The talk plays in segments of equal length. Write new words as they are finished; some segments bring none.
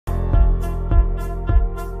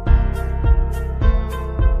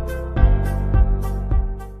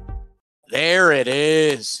There it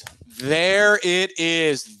is. There it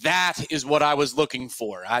is. That is what I was looking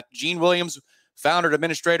for. Gene Williams, founder and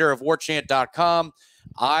administrator of Warchant.com.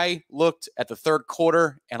 I looked at the third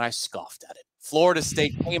quarter and I scoffed at it. Florida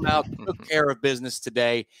State came out, took care of business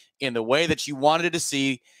today in the way that you wanted to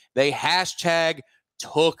see. They hashtag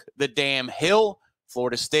took the damn hill.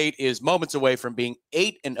 Florida State is moments away from being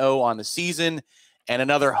 8-0 on the season and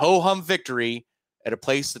another ho-hum victory at a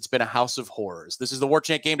place that's been a house of horrors. This is the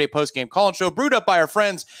Warchant Gameday Postgame call-in show brewed up by our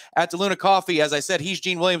friends at DeLuna Coffee. As I said, he's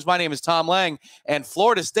Gene Williams. My name is Tom Lang. And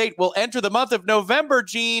Florida State will enter the month of November,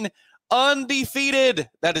 Gene, undefeated.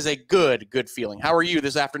 That is a good feeling. How are you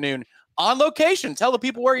this afternoon on location? Tell the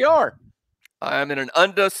people where you are. I'm in an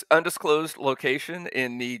undisclosed location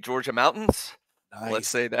in the Georgia mountains. Nice. Let's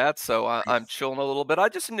say that. So I'm chilling a little bit. I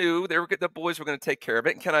just knew the boys were going to take care of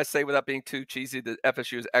it. And can I say, without being too cheesy, that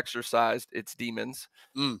FSU has exorcised its demons,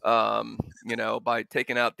 by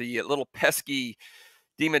taking out the little pesky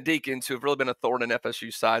demon deacons who have really been a thorn in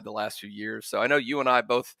FSU's side the last few years. So I know you and I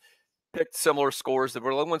both picked similar scores that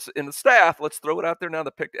were the ones in the staff. Let's throw it out there now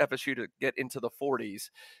to pick FSU to get into the 40s.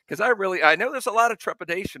 Because I know there's a lot of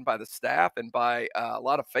trepidation by the staff and by a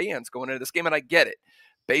lot of fans going into this game, and I get it.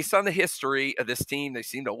 Based on the history of this team, they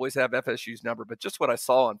seem to always have FSU's number. But just what I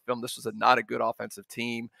saw on film, this was not a good offensive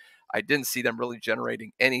team. I didn't see them really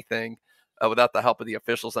generating anything without the help of the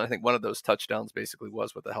officials. And I think one of those touchdowns basically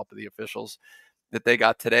was with the help of the officials that they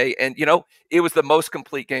got today. And, it was the most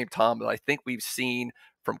complete game, Tom, that I think we've seen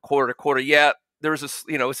from quarter to quarter. Yeah, there was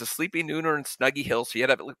it's a sleepy nooner in Snuggy Hill, so you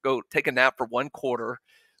had to go take a nap for one quarter,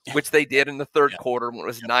 which they did in the third quarter when it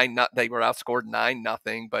was 9-0. They were outscored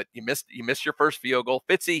 9-0, but you missed your first field goal.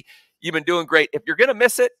 Fitzy, you've been doing great. If you're going to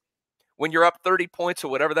miss it when you're up 30 points or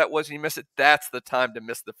whatever that was and you miss it, that's the time to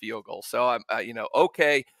miss the field goal. So I'm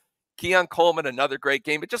okay. Keon Coleman, another great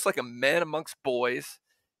game, but just like a man amongst boys,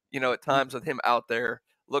 at times with him out there,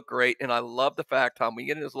 look great. And I love the fact, Tom, we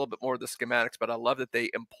get into a little bit more of the schematics, but I love that they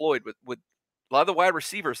employed with a lot of the wide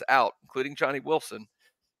receivers out, including Johnny Wilson.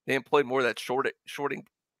 They employed more of that shorting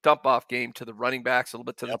dump-off game to the running backs, a little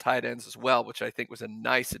bit to the tight ends as well, which I think was a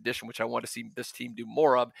nice addition, which I want to see this team do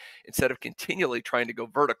more of instead of continually trying to go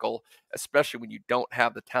vertical, especially when you don't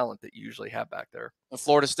have the talent that you usually have back there.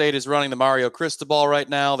 Florida State is running the Mario Cristobal right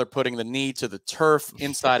now. They're putting the knee to the turf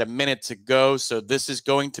inside a minute to go, so this is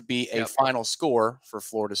going to be a final score for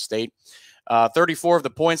Florida State. 34 of the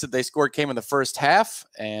points that they scored came in the first half,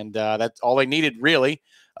 and that's all they needed, really.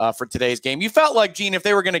 For today's game. You felt like, Gene, if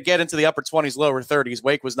they were going to get into the upper 20s, lower 30s,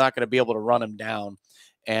 Wake was not going to be able to run them down.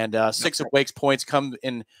 And 6 of Wake's points come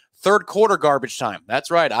in third quarter garbage time. That's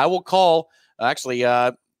right. I will call, 9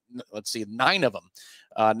 of them.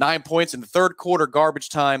 9 points in the third quarter garbage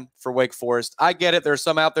time for Wake Forest. I get it. There are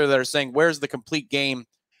some out there that are saying, where's the complete game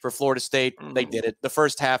for Florida State? They did it. The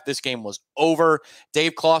first half, this game was over.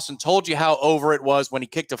 Dave Clawson told you how over it was when he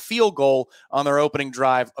kicked a field goal on their opening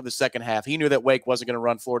drive of the second half. He knew that Wake wasn't going to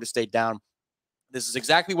run Florida State down. This is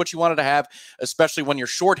exactly what you wanted to have, especially when you're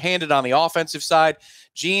shorthanded on the offensive side.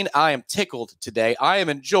 Gene, I am tickled today. I am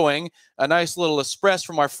enjoying a nice little espresso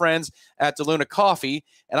from our friends at DeLuna Coffee,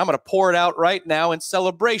 and I'm going to pour it out right now in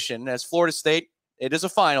celebration as Florida State, it is a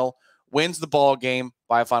final, wins the ball game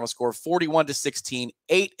by a final score of 41-16,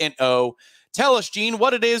 8-0. Tell us, Gene,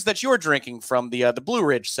 what it is that you're drinking from the Blue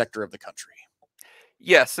Ridge sector of the country.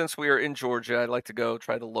 Yes, since we are in Georgia, I'd like to go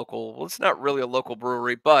try the local. Well, it's not really a local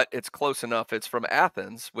brewery, but it's close enough. It's from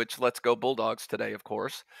Athens, which let's go Bulldogs today, of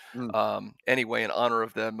course. Anyway, in honor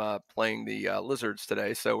of them playing the Lizards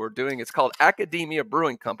today. So it's called Academia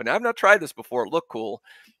Brewing Company. I've not tried this before. It looked cool.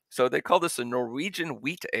 So they call this a Norwegian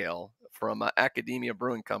wheat ale from Academia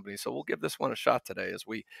Brewing Company. So we'll give this one a shot today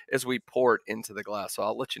as we pour it into the glass. So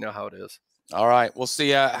I'll let you know how it is. All right. We'll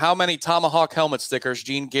see how many Tomahawk helmet stickers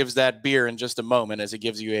Gene gives that beer in just a moment as he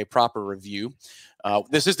gives you a proper review.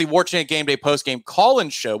 This is the Warchant Gameday Postgame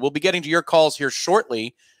call-in show. We'll be getting to your calls here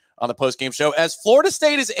shortly on the postgame show as Florida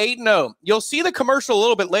State is 8-0. You'll see the commercial a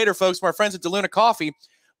little bit later, folks, from our friends at DeLuna Coffee,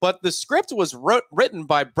 but the script was written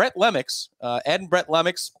by Brett Lemmix, Ed and Brett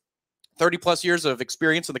Lemmix, 30-plus years of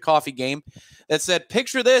experience in the coffee game, that said,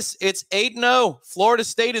 picture this, it's 8-0. Florida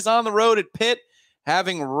State is on the road at Pitt,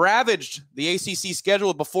 having ravaged the ACC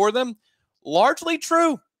schedule before them. Largely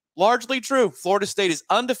true. Florida State is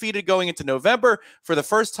undefeated going into November for the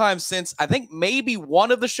first time since, I think, maybe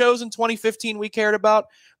one of the shows in 2015 we cared about,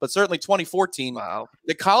 but certainly 2014. Wow.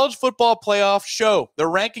 The college football playoff show, the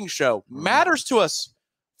ranking show, matters to us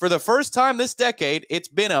for the first time this decade. It's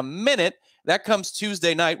been a minute, That comes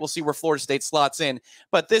Tuesday night. We'll see where Florida State slots in.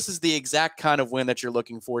 But this is the exact kind of win that you're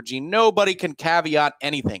looking for, Gene. Nobody can caveat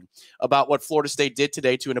anything about what Florida State did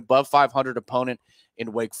today to an above 500 opponent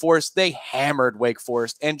in Wake Forest. They hammered Wake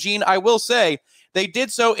Forest. And, Gene, I will say they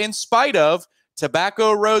did so in spite of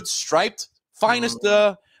Tobacco Road's striped finest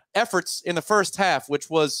efforts in the first half, which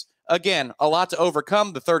was, again, a lot to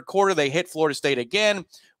overcome. The third quarter, they hit Florida State again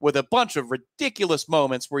with a bunch of ridiculous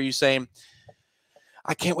moments where you say,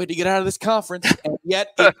 I can't wait to get out of this conference. And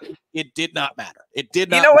yet it did not matter. It did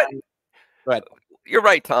not You know matter. what? Go ahead. You're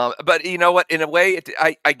right, Tom. But you know what? In a way,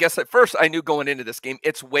 I guess at first I knew going into this game,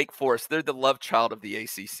 it's Wake Forest. They're the love child of the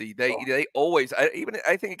ACC. They always,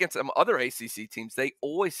 I think against some other ACC teams, they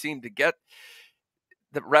always seem to get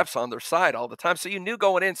the refs on their side all the time. So you knew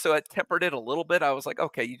going in, so it tempered it a little bit. I was like,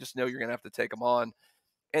 okay, you just know you're going to have to take them on.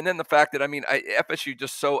 And then the fact that, FSU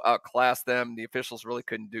just so outclassed them. The officials really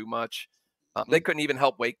couldn't do much. They couldn't even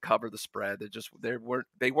help Wake cover the spread. They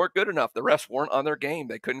weren't good enough. The refs weren't on their game.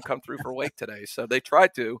 They couldn't come through for Wake today. So they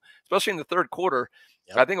tried to, especially in the third quarter.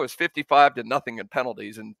 Yep. I think it was 55-0 in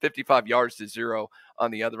penalties and 55 yards to 0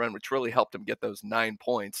 on the other end, which really helped them get those 9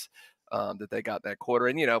 points that they got that quarter.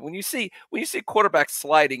 And when you see quarterbacks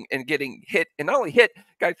sliding and getting hit, and not only hit,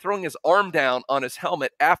 guy throwing his arm down on his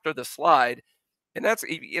helmet after the slide. And that's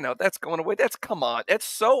going away. Come on. That's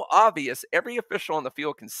so obvious. Every official on the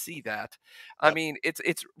field can see that. Yep.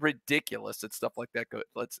 It's ridiculous that stuff like that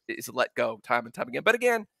is let go time and time again. But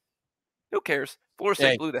again, who cares? Florida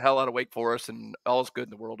State blew the hell out of Wake Forest, and all's good in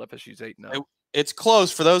the world. FSU's 8-0. It's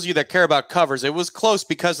close. For those of you that care about covers, it was close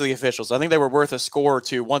because of the officials. I think they were worth a score or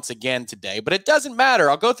two once again today. But it doesn't matter.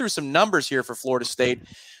 I'll go through some numbers here for Florida State.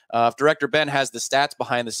 If Director Ben has the stats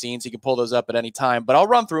behind the scenes, he can pull those up at any time. But I'll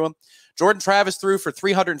run through them. Jordan Travis threw for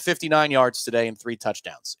 359 yards today and 3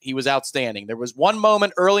 touchdowns. He was outstanding. There was one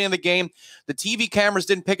moment early in the game, the TV cameras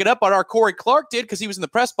didn't pick it up, but our Corey Clark did because he was in the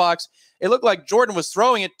press box. It looked like Jordan was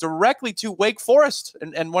throwing it directly to Wake Forest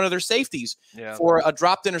and one of their safeties for a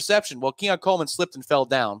dropped interception. Well, Keon Coleman slipped and fell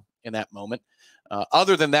down in that moment.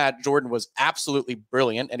 Other than that, Jordan was absolutely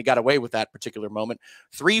brilliant, and he got away with that particular moment.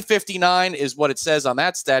 359 is what it says on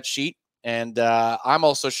that stat sheet. And I'm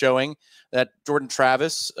also showing that Jordan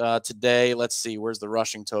Travis today, let's see, where's the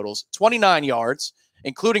rushing totals? 29 yards,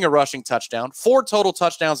 including a rushing touchdown. 4 total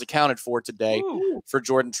touchdowns accounted for today for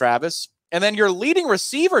Jordan Travis. And then your leading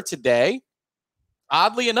receiver today,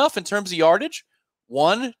 oddly enough, in terms of yardage,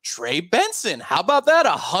 Trey Benson. How about that?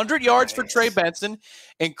 100 yards for Trey Benson,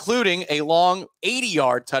 including a long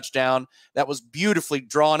 80-yard touchdown that was beautifully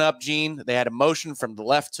drawn up, Gene. They had a motion from the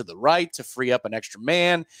left to the right to free up an extra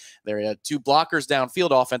man. There had 2 blockers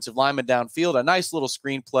downfield, offensive linemen downfield, a nice little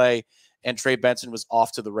screenplay, and Trey Benson was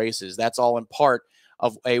off to the races. That's all in part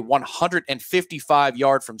of a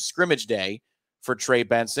 155-yard from scrimmage day for Trey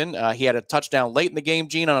Benson. He had a touchdown late in the game,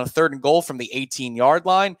 Gene, on a 3rd and goal from the 18-yard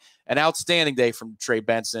line. An outstanding day from Trey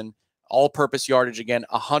Benson. All-purpose yardage again,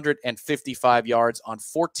 155 yards on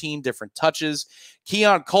 14 different touches.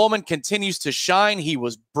 Keon Coleman continues to shine. He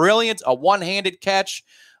was brilliant. A one-handed catch.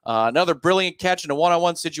 Another brilliant catch in a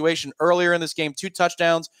one-on-one situation earlier in this game. 2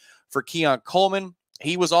 touchdowns for Keon Coleman.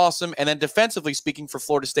 He was awesome. And then defensively speaking for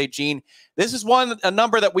Florida State, Gene, this is a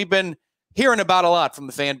number that we've been hearing about a lot from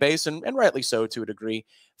the fan base, and rightly so to a degree.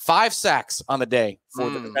 5 sacks on the day for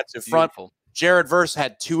the defensive front. Jared Verse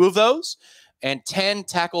had 2 of those, and 10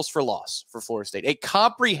 tackles for loss for Florida State. A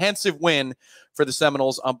comprehensive win for the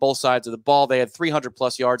Seminoles on both sides of the ball. They had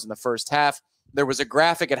 300-plus yards in the first half. There was a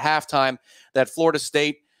graphic at halftime that Florida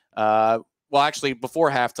State, actually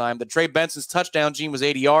before halftime, that Trey Benson's touchdown, Gene, was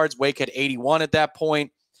 80 yards. Wake had 81 at that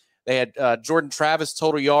point. They had Jordan Travis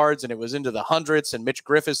total yards, and it was into the hundreds. And Mitch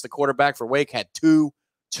Griffiths, the quarterback for Wake, had two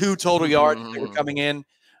total yards. They were coming in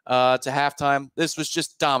to halftime. This was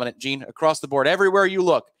just dominant, Gene, across the board. Everywhere you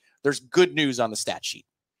look, there's good news on the stat sheet.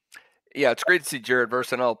 Yeah, it's great to see Jared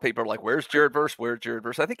Verse. And all people are like, where's Jared Verse? Where's Jared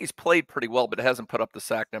Verse? I think he's played pretty well, but hasn't put up the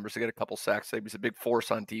sack numbers. He got a couple sacks. He's a big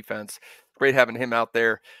force on defense. Great having him out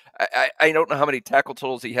there. I don't know how many tackle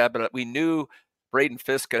totals he had, but we knew Braden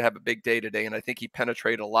Fisk could have a big day today, and I think he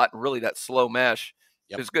penetrated a lot. And really, that slow mesh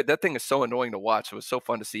is good. That thing is so annoying to watch. It was so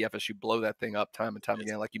fun to see FSU blow that thing up time and time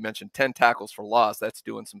again. Like you mentioned, 10 tackles for loss. That's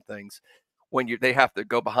doing some things. When they have to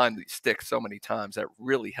go behind the stick so many times, that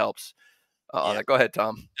really helps. Go ahead,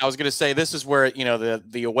 Tom. I was going to say, this is where,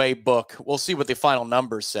 the away book, we'll see what the final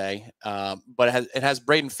numbers say. But it has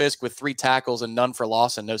Braden Fisk with 3 tackles and none for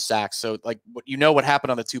loss and no sacks. So, what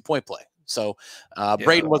happened on the 2-point play. So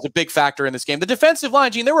Braden was a big factor in this game. The defensive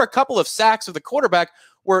line, Gene, there were a couple of sacks of the quarterback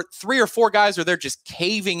where 3 or 4 guys are there just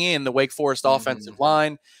caving in the Wake Forest offensive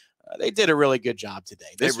line. They did a really good job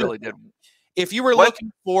today. They really did. If you were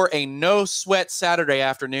looking for a no-sweat Saturday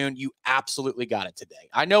afternoon, you absolutely got it today.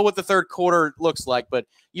 I know what the third quarter looks like, but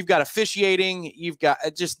you've got officiating. You've got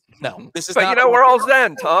just no. This is but not. We're all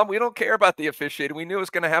zen, Tom. We don't care about the officiating. We knew it was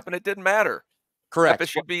going to happen. It didn't matter. Correct.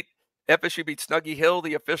 FSU beat Snuggy Hill,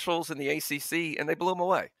 the officials in the ACC, and they blew them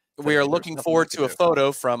away. We are looking forward to a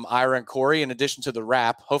photo from Ira and Corey in addition to the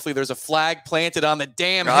wrap. Hopefully there's a flag planted on the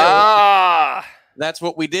damn hill. That's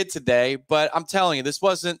what we did today. But I'm telling you,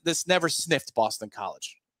 this never sniffed Boston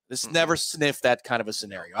College. This never sniffed that kind of a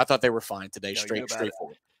scenario. I thought they were fine today,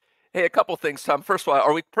 straightforward. Hey, a couple things, Tom. First of all,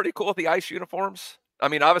 are we pretty cool with the ice uniforms? I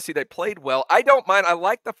mean, obviously they played well. I don't mind. I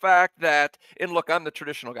like the fact that, and look, I'm the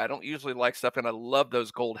traditional guy. I don't usually like stuff, and I love those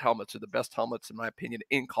gold helmets. They're the best helmets, in my opinion,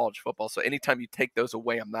 in college football. So anytime you take those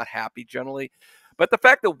away, I'm not happy generally. But the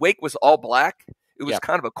fact that Wake was all black, it was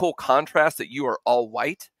kind of a cool contrast that you are all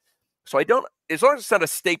white. So I don't, as long as it's not a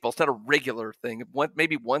staple, it's not a regular thing.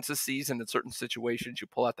 Maybe once a season in certain situations, you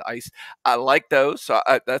pull out the ice. I like those. So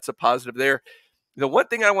that's a positive there. The one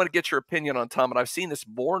thing I want to get your opinion on, Tom, and I've seen this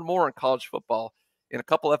more and more in college football in a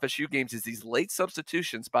couple FSU games, is these late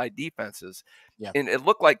substitutions by defenses. Yeah. And it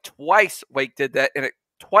looked like twice Wake did that, and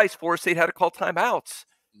twice Florida State had to call timeouts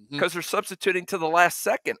because they're substituting to the last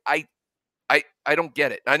second. I don't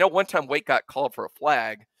get it. I know one time Wake got called for a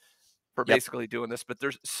flag for basically doing this, but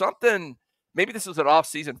there's something, maybe this is an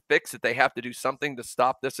off-season fix that they have to do something to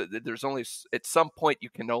stop this. There's only, at some point, you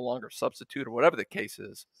can no longer substitute or whatever the case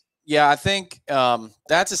is. Yeah, I think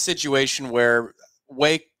that's a situation where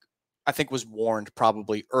Wake, I think, was warned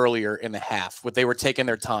probably earlier in the half. They were taking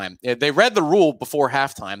their time. They read the rule before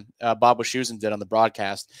halftime. Bob Wischusen did on the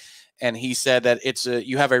broadcast, and he said that it's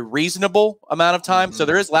you have a reasonable amount of time. So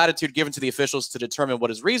there is latitude given to the officials to determine what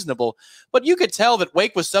is reasonable. But you could tell that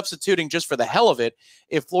Wake was substituting just for the hell of it.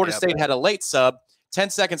 If Florida State had a late sub, 10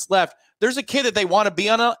 seconds left, there's a kid that they want to be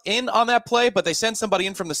in on that play, but they send somebody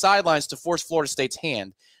in from the sidelines to force Florida State's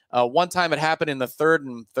hand. One time it happened in the 3rd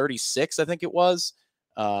and 36, I think it was.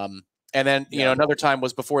 And then, another time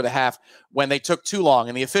was before the half when they took too long,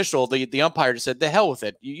 and the official, the umpire just said, the hell with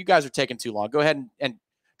it. You guys are taking too long. Go ahead and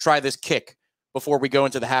try this kick before we go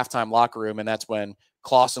into the halftime locker room. And that's when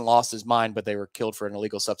Clausen lost his mind, but they were killed for an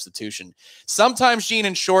illegal substitution. Sometimes, Gene,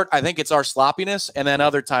 in short, I think it's our sloppiness. And then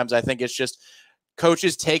other times I think it's just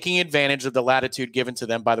coaches taking advantage of the latitude given to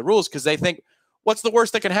them by the rules because they think, what's the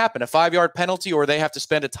worst that can happen? A 5-yard penalty, or they have to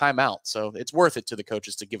spend a timeout. So it's worth it to the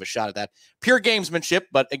coaches to give a shot at that. Pure gamesmanship,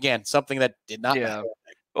 but again, something that did not matter.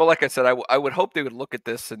 Well, like I said, I would hope they would look at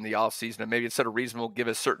this in the offseason and maybe instead of reasonable, give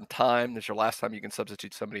a certain time. That's your last time you can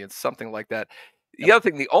substitute somebody and something like that. The other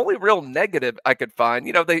thing, the only real negative I could find,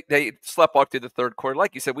 they sleptwalked through the third quarter.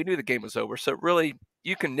 Like you said, we knew the game was over. So really,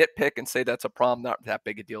 you can nitpick and say that's a problem. Not that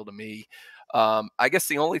big a deal to me. I guess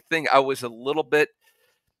the only thing I was a little bit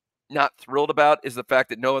not thrilled about is the fact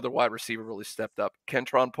that no other wide receiver really stepped up.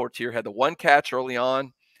 Kentron Portier had the one catch early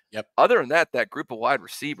on. Yep. Other than that, that group of wide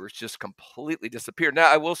receivers just completely disappeared.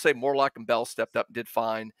 Now, I will say Morlock and Bell stepped up and did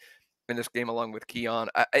fine in this game along with Keon.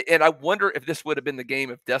 And I wonder if this would have been the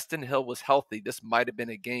game if Destin Hill was healthy. This might have been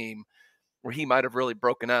a game where he might have really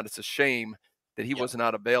broken out. It's a shame that he was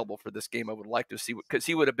not available for this game. I would like to see, because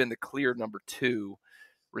he would have been the clear number 2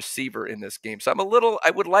 receiver in this game. So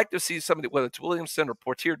I would like to see somebody, whether it's Williamson or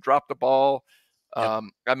Portier, drop the ball.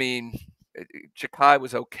 I mean, Jakai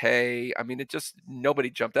was okay. I mean, nobody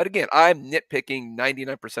jumped out. Again, I'm nitpicking.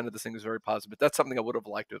 99% of this thing is very positive, but that's something I would have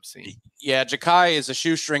liked to have seen. Yeah, Jakai is a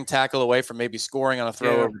shoestring tackle away from maybe scoring on a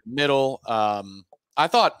throw over the middle. I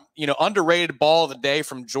thought, underrated ball of the day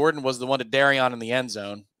from Jordan was the one to Darion in the end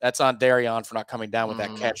zone. That's on Darion for not coming down with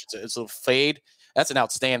that catch. It's a little fade. That's an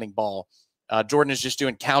outstanding ball. Jordan is just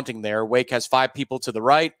doing counting there. Wake has 5 people to the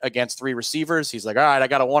right against 3 receivers. He's like, all right, I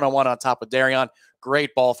got a one-on-one on top of Darion.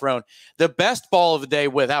 Great ball thrown. The best ball of the day,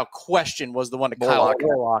 without question, was the one to Kyle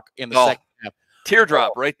Warlock in the second half.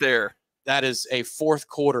 Teardrop right there. That is a fourth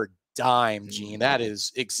quarter dime, Gene. That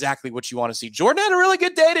is exactly what you want to see. Jordan had a really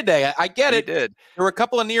good day today. I get it. He did. There were a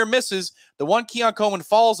couple of near misses. The one Keon Coleman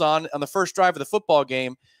falls on the first drive of the football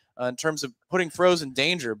game in terms of putting throws in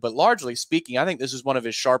danger. But largely speaking, I think this is one of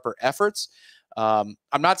his sharper efforts. I'm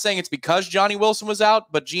not saying it's because Johnny Wilson was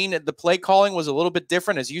out, but Gene, the play calling was a little bit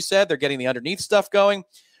different. As you said, they're getting the underneath stuff going.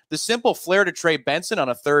 The simple flare to Trey Benson on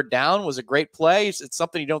a 3rd down was a great play. It's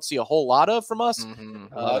something you don't see a whole lot of from us.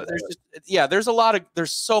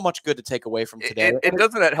 There's so much good to take away from today.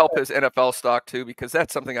 Doesn't that help his NFL stock too? Because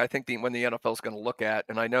that's something I think when the NFL is going to look at,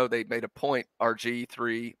 and I know they made a point.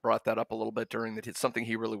 RG3 brought that up a little bit during that. It's something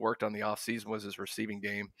he really worked on the offseason was his receiving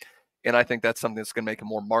game. And I think that's something that's going to make him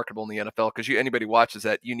more marketable in the NFL because anybody watches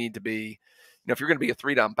that, you need to be, if you're going to be a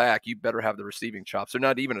 3-down back, you better have the receiving chops. They're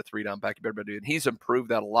not even a 3-down back. You better do it. And he's improved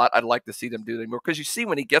that a lot. I'd like to see them do that more because you see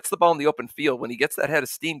when he gets the ball in the open field, when he gets that head of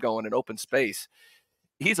steam going in open space,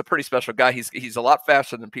 he's a pretty special guy. He's a lot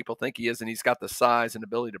faster than people think he is, and he's got the size and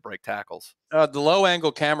ability to break tackles. The low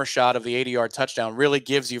angle camera shot of the 80-yard touchdown really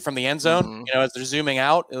gives you from the end zone, as they're zooming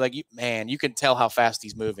out, like, you can tell how fast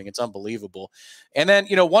he's moving. It's unbelievable. And then,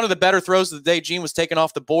 one of the better throws of the day, Gene, was taken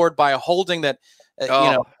off the board by a holding that,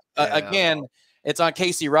 again, it's on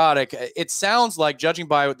Casey Roddick. It sounds like, judging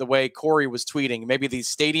by the way Corey was tweeting, maybe the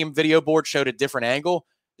stadium video board showed a different angle.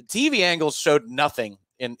 The TV angles showed nothing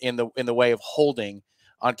in the way of holding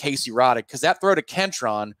on Casey Roddick, because that throw to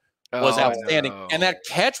Kentron was outstanding. And that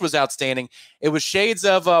catch was outstanding. It was shades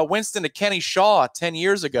of Winston to Kenny Shaw 10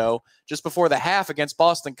 years ago, just before the half against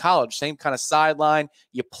Boston College. Same kind of sideline.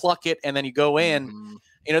 You pluck it, and then you go in.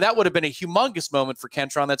 That would have been a humongous moment for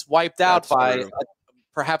Kentron that's wiped out by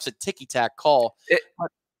perhaps a ticky-tack call.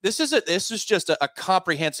 This is just a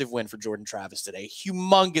comprehensive win for Jordan Travis today.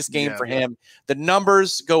 Humongous game for him. The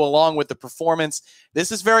numbers go along with the performance.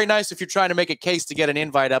 This is very nice if you're trying to make a case to get an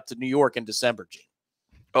invite up to New York in December, Gene.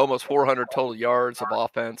 Almost 400 total yards of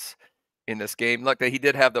offense in this game. Look, he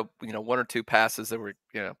did have the 1 or 2 passes that were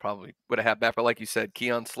probably would have had back, but like you said,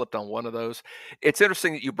 Keon slipped on one of those. It's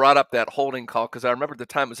interesting that you brought up that holding call because I remember at the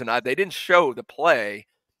time it was they didn't show the play.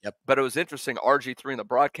 Yep. But it was interesting. RG3 in the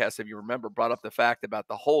broadcast, if you remember, brought up the fact about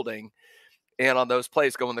the holding. And on those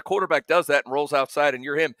plays, when the quarterback does that and rolls outside and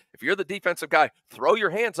you're him, if you're the defensive guy, throw your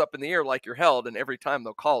hands up in the air like you're held, and every time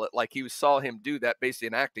they'll call it. Like saw him do that, basically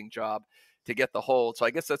an acting job to get the hold. So I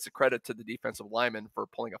guess that's a credit to the defensive lineman for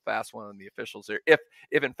pulling a fast one on the officials there. If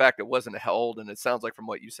in fact it wasn't a hold, and it sounds like from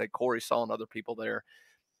what you said, Corey saw and other people there,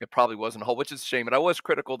 it probably wasn't a hold, which is a shame. And I was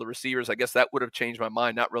critical of the receivers. I guess that would have changed my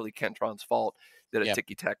mind. Not really Kentron's fault that a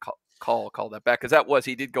ticky-tack call that back, because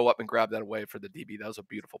he did go up and grab that away for the DB. That was a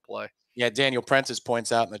beautiful play. Yeah, Daniel Prentice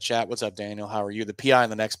points out in the chat. What's up, Daniel? How are you? The PI in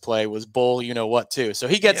the next play was Bull, too. So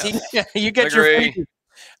he gets you get your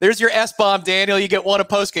there's your S-bomb, Daniel. You get one a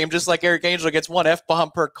postgame, just like Eric Angel gets one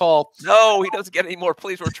F-bomb per call. No, he doesn't get any more,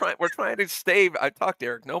 please. We're trying to stay. I talked to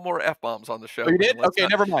Eric. No more F-bombs on the show. Oh, you did? Okay,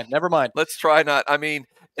 never mind. Let's try not. I mean,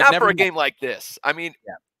 not for a game like this. I mean,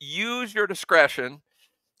 use your discretion.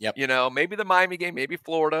 Yep. Maybe the Miami game, maybe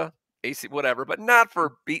Florida, AC, whatever, but not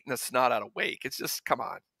for beating the snot out of Wake. It's just, come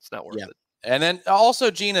on. It's not worth it. And then also,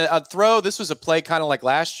 Gina, a throw. This was a play kind of like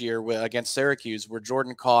last year against Syracuse where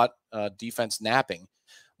Jordan caught defense napping.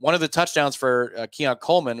 One of the touchdowns for Keon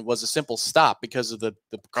Coleman was a simple stop because of the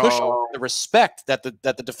cushion, the respect that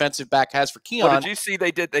the defensive back has for Keon. Well, did you see they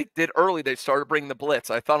did early? They started bringing the blitz.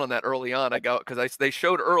 I thought on that early on. Because they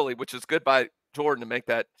showed early, which is good by Jordan to make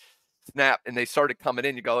that snap, and they started coming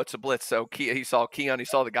in. You go, it's a blitz. So he saw Keon, he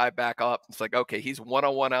saw the guy back up. It's like, okay, he's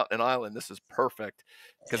one-on-one out in an island. This is perfect.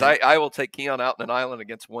 Because I will take Keon out in an island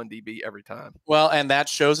against one DB every time. Well, and that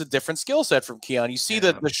shows a different skill set from Keon. You see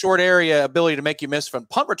the short area ability to make you miss from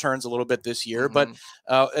punt returns a little bit this year. But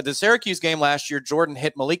at the Syracuse game last year, Jordan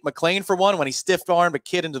hit Malik McLean for one when he stiff-armed a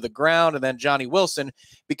kid into the ground, and then Johnny Wilson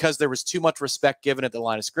because there was too much respect given at the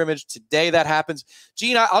line of scrimmage. Today that happens.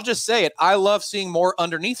 Gene, I'll just say it. I love seeing more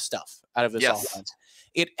underneath stuff out of this offense.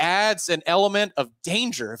 It adds an element of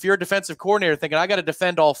danger. If you're a defensive coordinator thinking, I got to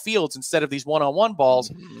defend all fields instead of these one-on-one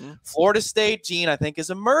balls, Florida State, Gene, I think, is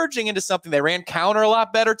emerging into something. They ran counter a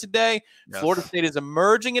lot better today. Florida State is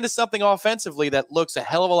emerging into something offensively that looks a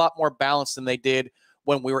hell of a lot more balanced than they did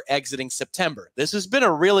when we were exiting September. This has been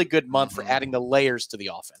a really good month for adding the layers to the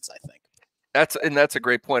offense, I think. That's a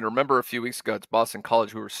great point. Remember a few weeks ago, it's Boston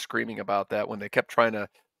College, we were screaming about that when they kept trying to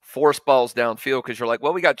force balls downfield because you're like,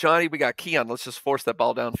 well, we got Johnny, we got Keon. Let's just force that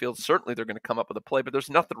ball downfield. Certainly they're going to come up with a play, but there's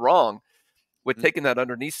nothing wrong with taking that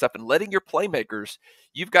underneath stuff and letting your playmakers,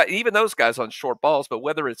 you've got even those guys on short balls, but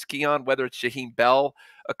whether it's Keon, whether it's Shaheem Bell,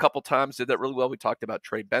 a couple times did that really well. We talked about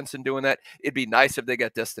Trey Benson doing that. It'd be nice if they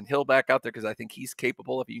got Destin Hill back out there because I think he's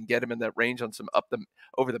capable if you can get him in that range on some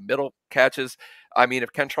over the middle catches. I mean,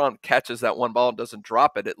 if Kentron catches that one ball and doesn't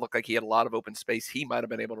drop it, it looked like he had a lot of open space. He might have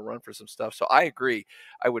been able to run for some stuff. So I agree.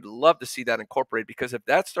 I would love to see that incorporated because if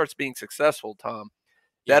that starts being successful, Tom,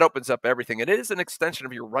 that opens up everything. And it is an extension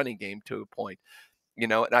of your running game to a point,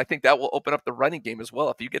 and I think that will open up the running game as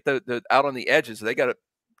well. If you get the out on the edges, they got to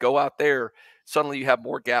go out there. Suddenly you have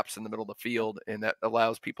more gaps in the middle of the field, and that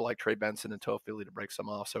allows people like Trey Benson and Toafili to break some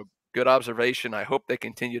off. So good observation. I hope they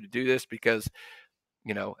continue to do this because,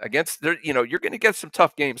 against their, you're going to get some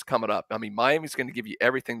tough games coming up. I mean, Miami's going to give you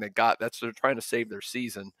everything they got. They're trying to save their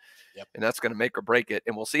season, and that's going to make or break it.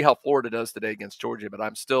 And we'll see how Florida does today against Georgia. But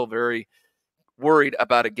I'm still very worried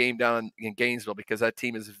about a game down in Gainesville because that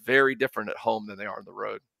team is very different at home than they are on the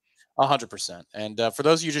road. 100%. And for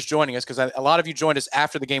those of you just joining us, because a lot of you joined us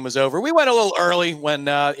after the game was over, we went a little early when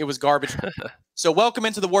it was garbage. So welcome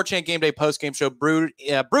into the Warchant Gameday Postgame Show,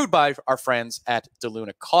 brewed by our friends at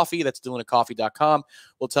DeLuna Coffee. That's DeLunaCoffee.com.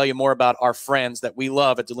 We'll tell you more about our friends that we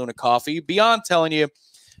love at DeLuna Coffee, beyond telling you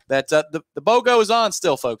that the BOGO is on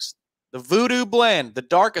still, folks. The Voodoo Blend, the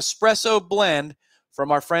dark espresso blend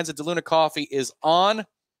from our friends at DeLuna Coffee is on.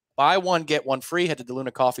 Buy one, get one free. Head to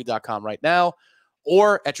DeLunaCoffee.com right now,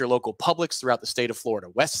 or at your local Publix throughout the state of Florida,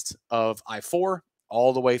 west of I-4,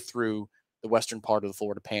 all the way through the western part of the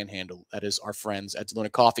Florida Panhandle. That is our friends at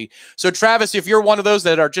DeLuna Coffee. So, Travis, if you're one of those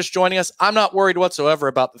that are just joining us, I'm not worried whatsoever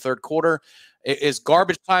about the third quarter. It is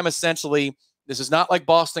garbage time, essentially. This is not like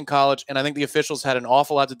Boston College, and I think the officials had an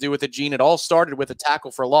awful lot to do with it, Gene. It all started with a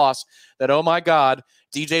tackle for loss that, oh, my God,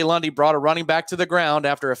 DJ Lundy brought a running back to the ground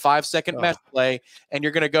after a 5-second mesh play, and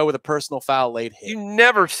you're going to go with a personal foul late hit. You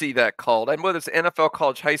never see that called. And whether it's NFL,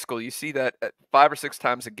 college, high school, you see that 5 or 6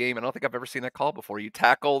 times a game. I don't think I've ever seen that call before. You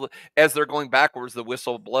tackle as they're going backwards, the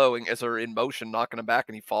whistle blowing as they're in motion, knocking him back,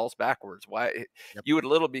 and he falls backwards. Why? Yep. You would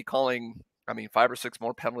literally be calling, 5 or 6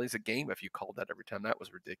 more penalties a game if you called that every time. That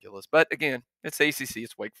was ridiculous. But again, it's ACC,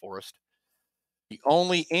 it's Wake Forest. The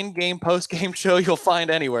only in-game post-game show you'll find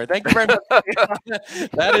anywhere. Thank you very much.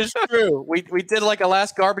 That is true. We did like a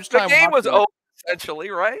last garbage time. The game was over, essentially,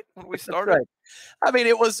 right? When we started. Right. I mean,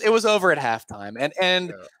 it was over at halftime. And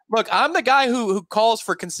yeah. Look, I'm the guy who calls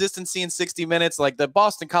for consistency in 60 minutes. Like the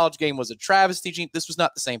Boston College game was a travesty. This was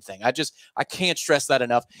not the same thing. I can't stress that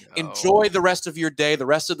enough. No. Enjoy the rest of your day, the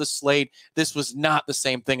rest of the slate. This was not the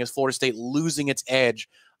same thing as Florida State losing its edge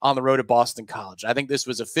on the road at Boston College. I think this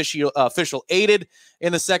was official aided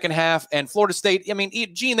in the second half. And Florida State,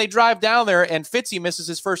 Gene, they drive down there and Fitzy misses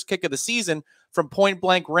his first kick of the season from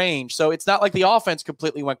point-blank range. So it's not like the offense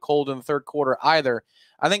completely went cold in the third quarter either.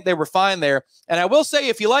 I think they were fine there. And I will say,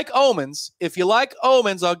 if you like omens,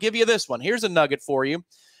 I'll give you this one. Here's a nugget for you.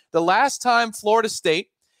 The last time Florida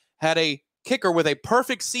State had a kicker with a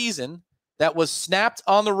perfect season that was snapped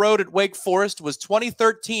on the road at Wake Forest was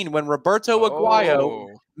 2013 when Roberto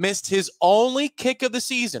Aguayo missed his only kick of the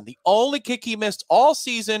season. The only kick he missed all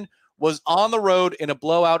season was on the road in a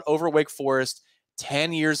blowout over Wake Forest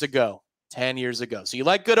 10 years ago. 10 years ago. So you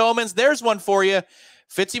like good omens? There's one for you.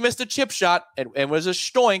 Fitzy missed a chip shot and was a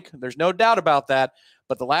stoink. There's no doubt about that.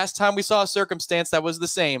 But the last time we saw a circumstance that was the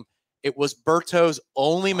same, it was Berto's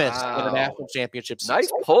only miss in the national championship season.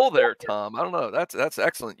 Nice pull there, Tom. I don't know. That's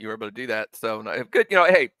excellent. You were able to do that. So good.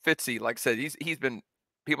 Hey, Fitzy, like I said, he's been,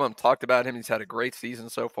 people have talked about him. He's had a great season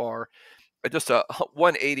so far. Just a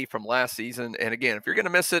 180 from last season. And again, if you're going to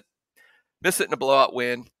miss it in a blowout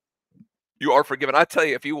win, you are forgiven. I tell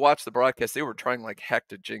you, if you watch the broadcast, they were trying like heck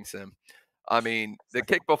to jinx him. The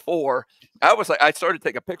kick before, I started to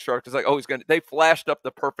take a picture because they flashed up the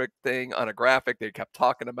perfect thing on a graphic. They kept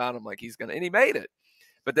talking about him like and he made it.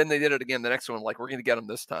 But then they did it again. The next one, like, we're going to get him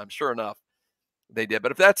this time. Sure enough, they did.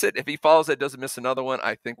 But if that's it, if he follows it, doesn't miss another one,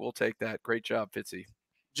 I think we'll take that. Great job, Fitzy.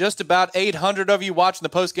 Just about 800 of you watching the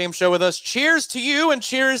post-game show with us. Cheers to you and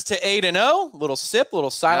cheers to 8-0. Little sip, little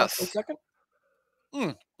silence for a second.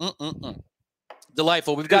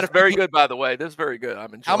 Delightful. We've got very good, by the way. This is very good.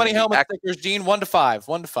 I'm enjoying. How many helmet stickers, Gene? 1 to 5.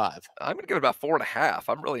 1 to 5. I'm going to give it about 4.5.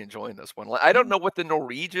 I'm really enjoying this one. I don't know what the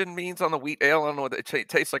Norwegian means on the wheat ale. I don't know what it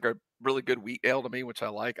tastes like. A really good wheat ale to me, which I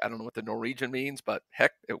like. I don't know what the Norwegian means, but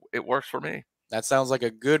heck, it works for me. That sounds like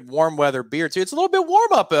a good warm weather beer too. It's a little bit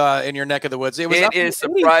warm up in your neck of the woods. It is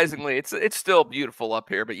surprisingly. It's still beautiful up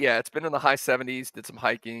here, but yeah, it's been in the high 70s. Did some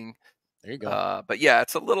hiking. There you go. But yeah,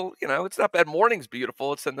 it's a little. It's not bad. Morning's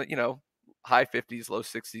beautiful. It's in the high 50s, low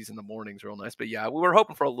 60s in the mornings, real nice. But yeah, we were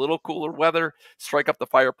hoping for a little cooler weather, strike up the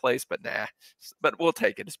fireplace, but nah. But we'll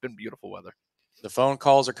take it. It's been beautiful weather. The phone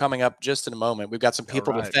calls are coming up just in a moment. We've got some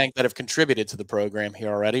people to thank that have contributed to the program here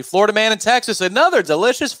already. Florida Man in Texas, another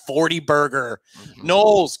delicious 40 burger.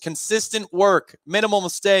 Noles, consistent work, minimal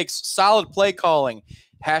mistakes, solid play calling.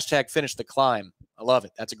 # finish the climb. I love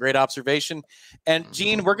it. That's a great observation. And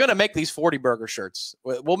Gene, we're going to make these 40 burger shirts.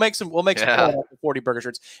 We'll make some 40 burger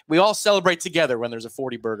shirts. We all celebrate together when there's a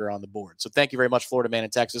 40 burger on the board. So thank you very much, Florida Man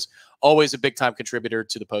in Texas. Always a big time contributor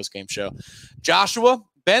to the post-game show. Joshua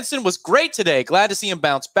Benson was great today. Glad to see him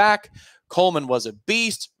bounce back. Coleman was a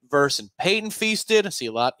beast. Verse and Peyton feasted. I see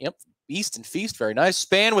a lot. Yep. Beast and feast. Very nice.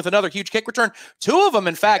 Span with another huge kick return. 2 of them,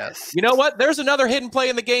 in fact. Yes. You know what? There's another hidden play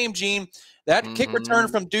in the game, Gene. That kick return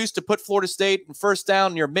from Deuce to put Florida State in first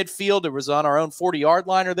down near midfield. It was on our own 40-yard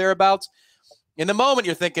line or thereabouts. In the moment,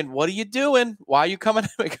 you're thinking, what are you doing? Why are you coming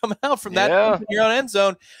out from that in your own end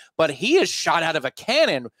zone? But he is shot out of a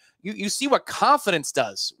cannon. You see what confidence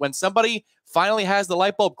does when somebody finally has the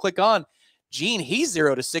light bulb click on. Gene, he's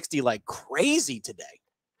 0 to 60 like crazy today.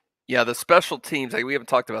 Yeah, the special teams, we haven't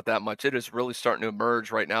talked about that much. It is really starting to emerge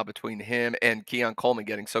right now between him and Keon Coleman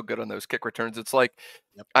getting so good on those kick returns. It's like,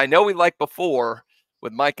 I know we liked before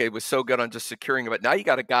with Micah, was so good on just securing it, but now you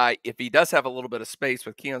got a guy, if he does have a little bit of space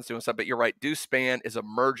with Keon's doing something, but you're right, Deuce Spann is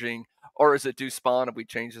emerging, or is it Deuce Spawn if we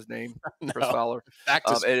change his name, Chris Fowler? Back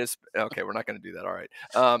to it is, okay, we're not going to do that, all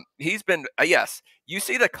right. He's been, yes, you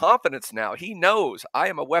see the confidence now. He knows I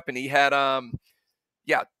am a weapon. He had,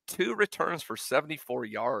 2 returns for 74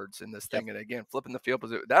 yards in this thing. And again, flipping the field,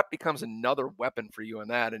 that becomes another weapon for you in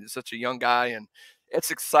that. And it's such a young guy, and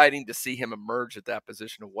it's exciting to see him emerge at that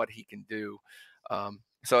position of what he can do.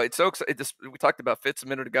 So it's so exciting. We talked about Fitz a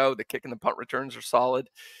minute ago. The kick and the punt returns are solid.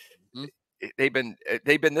 They've been,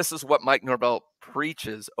 this is what Mike Norvell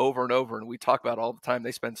preaches over and over. And we talk about all the time.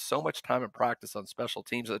 They spend so much time in practice on special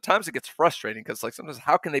teams. At times it gets frustrating because like sometimes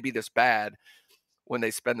how can they be this bad when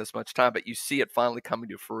they spend this much time, but you see it finally coming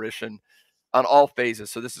to fruition on all phases.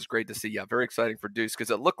 So this is great to see. Yeah, very exciting for Deuce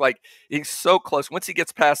because it looked like he's so close. Once he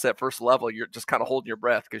gets past that first level, you're just kind of holding your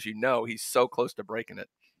breath because you know he's so close to breaking it.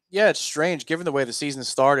 Yeah, it's strange given the way the season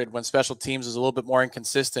started when special teams was a little bit more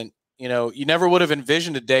inconsistent. You know, you never would have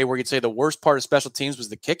envisioned a day where you'd say the worst part of special teams was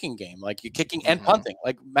the kicking game, like you kicking and punting.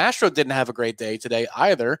 Like Mastro didn't have a great day today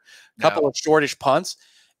either. A couple of shortish punts.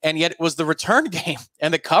 And yet it was the return game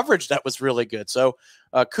and the coverage that was really good. So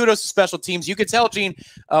kudos to special teams. You could tell, Gene,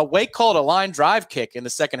 Wake called a line drive kick in the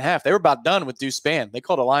second half. They were about done with Deuce Spann. They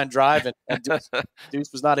called a line drive, and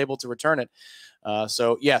Deuce was not able to return it.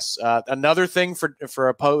 So, yes, another thing for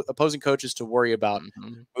opposing coaches to worry about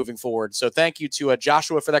moving forward. So thank you to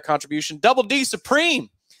Joshua for that contribution. Double D Supreme.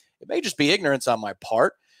 It may just be ignorance on my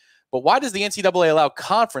part, but why does the NCAA allow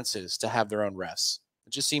conferences to have their own refs?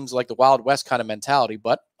 It just seems like the Wild West kind of mentality,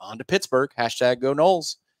 but on to Pittsburgh, #go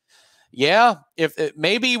Noles. Yeah,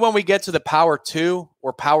 maybe when we get to the Power 2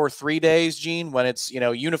 or Power 3 days, Gene, when it's,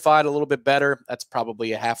 unified a little bit better, that's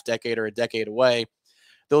probably a half decade or a decade away.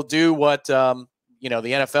 They'll do what, the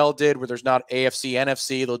NFL did where there's not AFC,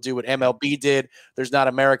 NFC. They'll do what MLB did. There's not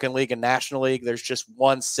American League and National League. There's just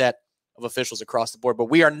one set of officials across the board, but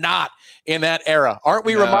we are not in that era. Aren't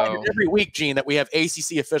we reminded every week, Gene, that we have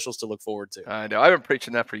ACC officials to look forward to? I know. I've been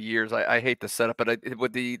preaching that for years. I hate the setup, but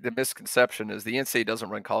with the misconception is the NCAA doesn't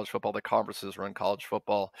run college football. The conferences run college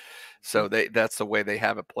football. So that's the way they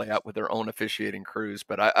have it play out with their own officiating crews.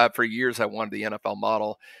 But for years, I wanted the NFL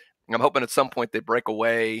model. I'm hoping at some point they break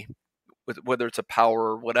away, whether it's a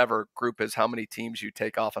power or whatever group is, how many teams you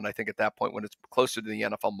take off. And I think at that point, when it's closer to the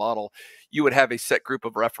NFL model, you would have a set group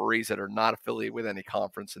of referees that are not affiliated with any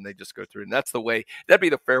conference, and they just go through. And that's the way, that'd be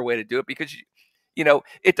the fair way to do it, because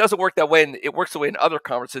it doesn't work that way. And it works the way in other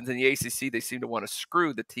conferences. In the ACC, they seem to want to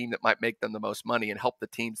screw the team that might make them the most money and help the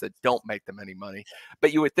teams that don't make them any money.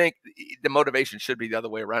 But you would think the motivation should be the other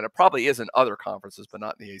way around. It probably is in other conferences, but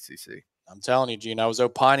not in the ACC. I'm telling you, Gene, I was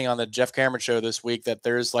opining on the Jeff Cameron show this week that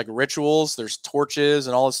there's like rituals, there's torches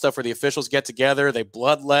and all this stuff where the officials get together, they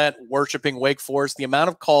bloodlet, worshiping Wake Forest. The amount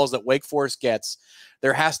of calls that Wake Forest gets,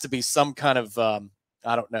 there has to be some kind of,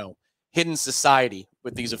 hidden society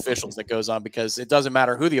with these officials that goes on, because it doesn't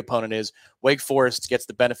matter who the opponent is. Wake Forest gets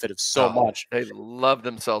the benefit of so much. They love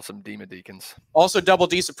themselves some Demon Deacons. Also, Double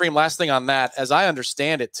D Supreme, last thing on that, as I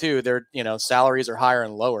understand it too, their salaries are higher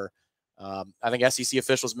and lower. I think SEC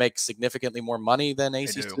officials make significantly more money than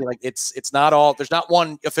ACC. Like it's not all, there's not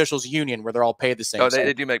one officials union where they're all paid the same. Oh,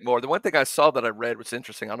 they do make more. The one thing I saw that I read was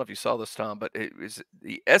interesting. I don't know if you saw this, Tom, but it was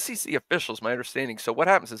the SEC officials, my understanding. So what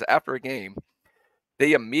happens is after a game,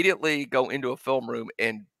 they immediately go into a film room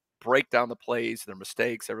and break down the plays, their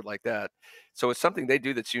mistakes, everything like that. So it's something they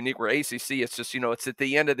do that's unique, where ACC, it's just, it's at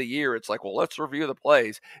the end of the year. It's like, well, let's review the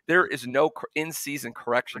plays. There is no in-season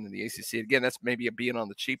correction in the ACC. Again, that's maybe a being on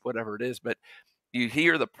the cheap, whatever it is, but you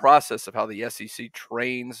hear the process of how the SEC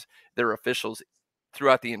trains their officials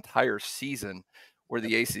throughout the entire season, where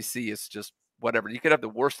the ACC is just whatever. You could have the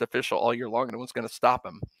worst official all year long, and no one's going to stop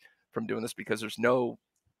him from doing this, because there's no,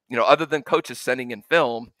 other than coaches sending in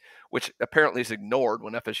film, which apparently is ignored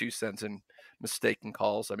when FSU sends in mistaken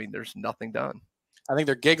calls. I mean, there's nothing done. I think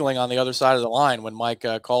they're giggling on the other side of the line when Mike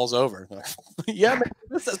calls over. Yeah,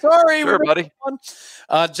 man, sorry. Sure, buddy.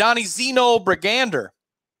 Johnny Zeno Brigandner.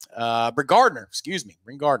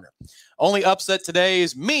 Only upset today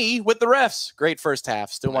is me with the refs. Great first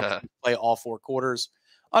half. Still want to play all 4 quarters.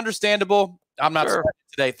 Understandable. I'm not sure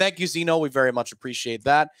today. Thank you, Zeno. We very much appreciate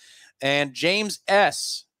that. And James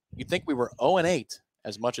S., you'd think we were 0-8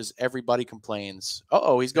 as much as everybody complains.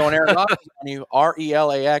 He's going Aaron Rodgers on you.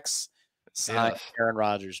 RELAX. Signed Aaron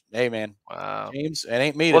Rodgers. Hey, man. Wow. James, it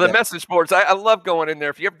ain't me Well, today. the message boards, I love going in there.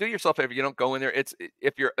 If you ever do yourself a favor, you don't go in there.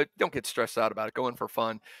 If you're don't get stressed out about it. Go in for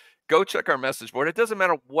fun. Go check our message board. It doesn't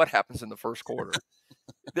matter what happens in the first quarter.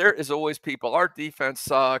 There is always people. Our defense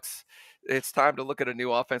sucks. It's time to look at a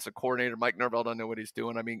new offensive coordinator. Mike Norvell doesn't know what he's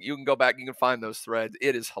doing. I mean, you can go back, you can find those threads.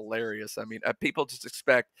 It is hilarious. I mean, people just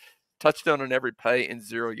expect touchdown on every play and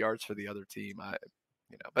 0 yards for the other team.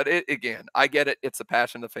 But again, I get it. It's the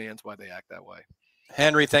passion of the fans why they act that way.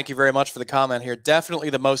 Henry, thank you very much for the comment here.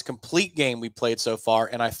 Definitely the most complete game we played so far,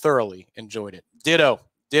 and I thoroughly enjoyed it. Ditto,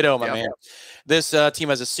 my man. This team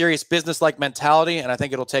has a serious business-like mentality, and I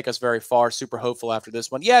think it'll take us very far. Super hopeful after this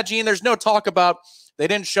one. Yeah, Gene, there's no talk about they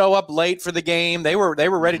didn't show up late for the game. They were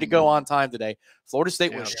ready to go on time today. Florida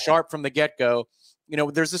State was sharp from the get-go.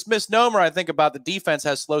 There's this misnomer, I think, about the defense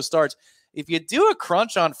has slow starts. If you do a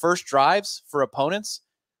crunch on first drives for opponents,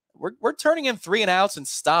 we're turning in 3 and outs and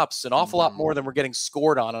stops an awful lot more than we're getting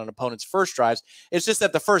scored on opponents' first drives. It's just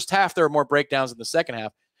that the first half, there were more breakdowns in the second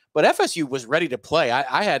half. But FSU was ready to play.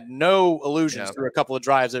 I had no illusions through a couple of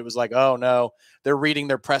drives. It was like, oh, no, they're reading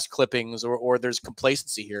their press clippings or there's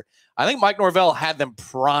complacency here. I think Mike Norvell had them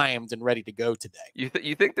primed and ready to go today.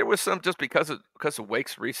 You think there was some, just because of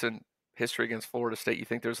Wake's recent history against Florida State, you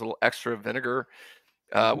think there's a little extra vinegar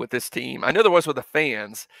with this team? I know there was with the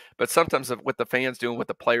fans, but sometimes what the fans do and what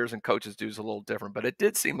the players and coaches do is a little different. But it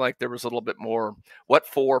did seem like there was a little bit more what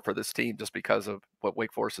for this team just because of what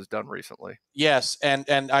Wake Forest has done recently. Yes,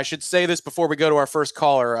 and I should say this before we go to our first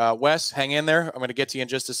caller. Wes, hang in there. I'm going to get to you in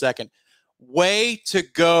just a second. Way to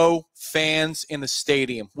go, fans in the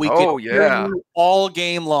stadium. We could hear you all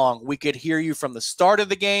game long. We could hear you from the start of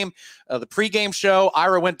the game, the pregame show.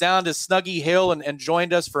 Ira went down to Snuggy Hill and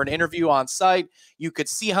joined us for an interview on site. You could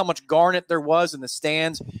see how much garnet there was in the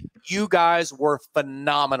stands. You guys were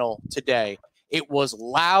phenomenal today. It was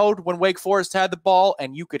loud when Wake Forest had the ball,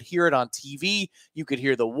 and you could hear it on TV. You could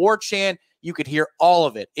hear the war chant. You could hear all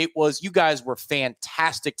of it. You guys were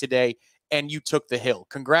fantastic today. And you took the hill.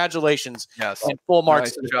 Congratulations. Yes. And full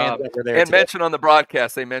marks to the fans that were there. And mentioned on the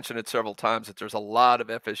broadcast, they mentioned it several times that there's a lot of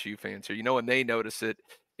FSU fans here. When they notice it,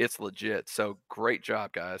 it's legit. So great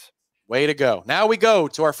job, guys. Way to go. Now we go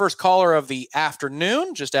to our first caller of the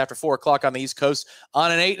afternoon, just after 4 o'clock on the East Coast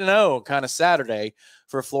on an 8-0 kind of Saturday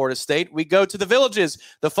for Florida State. We go to the Villages.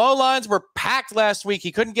 The phone lines were packed last week.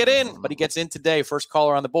 He couldn't get in, but he gets in today. First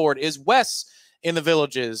caller on the board is Wes in the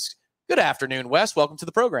Villages. Good afternoon, Wes. Welcome to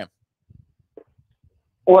the program.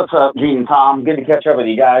 What's up, Gene and Tom? Good to catch up with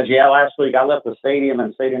you guys. Yeah, last week I left the stadium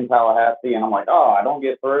and stayed in Tallahassee, and I'm like, I don't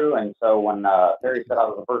get through. And so when Terry said I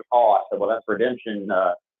was the first call, I said, well, that's redemption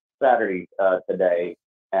Saturday today.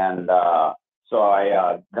 And so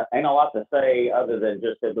I ain't a lot to say other than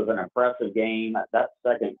just it was an impressive game. That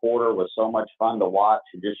second quarter was so much fun to watch.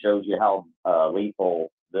 It just shows you how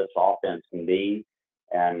lethal this offense can be.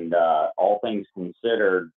 And all things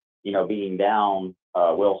considered, being down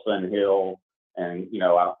Wilson, Hill, and,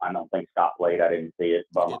 I don't think Scott played. I didn't see it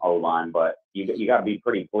from O-line, but you got to be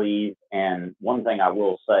pretty pleased. And one thing I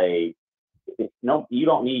will say, you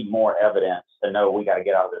don't need more evidence to know we got to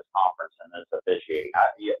get out of this conference and this officiating. I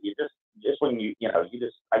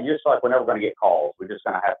just feel like we're never going to get calls. We're just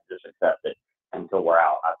going to have to just accept it until we're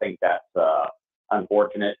out. I think that's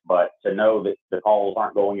unfortunate, but to know that the calls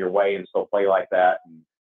aren't going your way and still play like that and,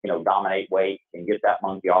 dominate Wake and get that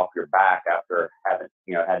monkey off your back after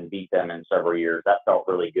hadn't beat them in several years. That felt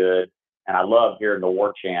really good. And I loved hearing the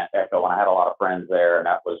war chant echo. And I had a lot of friends there, and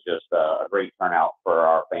that was just a great turnout for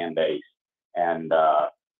our fan base. And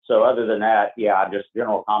so other than that, just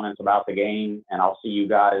general comments about the game. And I'll see you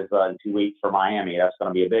guys in 2 weeks for Miami. That's going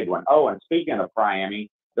to be a big one. Oh, and speaking of Miami,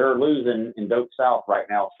 they're losing in Doak South right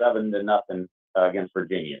now, 7-0 against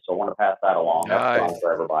Virginia. So I want to pass that along. That's fun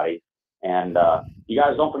for everybody. And you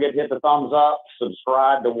guys don't forget to hit the thumbs up,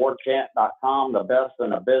 subscribe to warchant.com, the best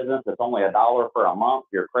in the business. It's only $1 for a month.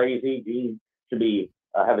 You're crazy. Gene should be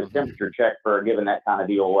have his temperature checked for giving that kind of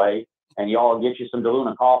deal away. And y'all get you some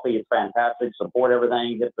DeLuna coffee. It's fantastic. Support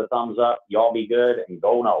everything. Hit the thumbs up. Y'all be good and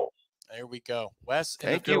go Noles. There we go. Wes.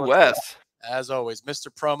 Thank you, Wes. As always, Mr.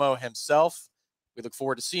 Promo himself. We look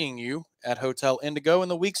forward to seeing you at Hotel Indigo in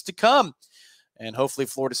the weeks to come. And hopefully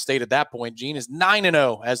Florida State at that point, Gene, is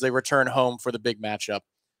 9-0 as they return home for the big matchup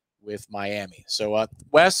with Miami. So,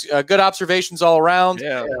 Wes, good observations all around.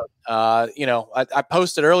 Yeah. I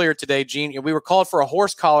posted earlier today, Gene, we were called for a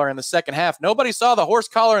horse collar in the second half. Nobody saw the horse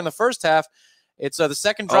collar in the first half. It's the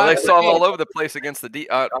second drive. They saw it all over the place against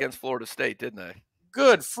Florida State, didn't they?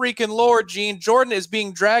 Good freaking Lord, Gene. Jordan is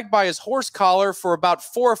being dragged by his horse collar for about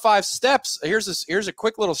 4 or 5 steps. Here's a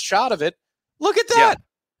quick little shot of it. Look at that.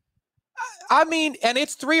 I mean, and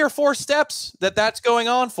it's 3 or 4 steps that's going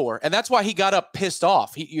on for. And that's why he got up pissed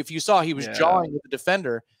off. If you saw, he was jawing with the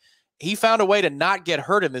defender. He found a way to not get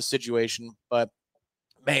hurt in this situation. But,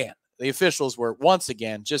 man, the officials were once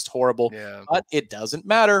again just horrible. Yeah. But it doesn't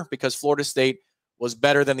matter because Florida State was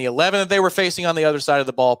better than the 11 that they were facing on the other side of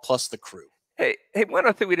the ball, plus the crew. Hey, one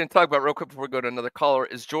other thing we didn't talk about real quick before we go to another caller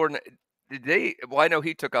is Jordan. Well, I know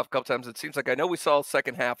he took off a couple times. It seems like I know we saw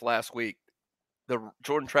second half last week. The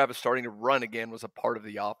Jordan Travis starting to run again was a part of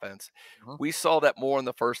the offense. We saw that more in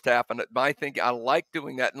the first half, and my thing, I like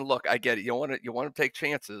doing that. And look, I get it. You want to take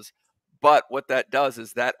chances, but what that does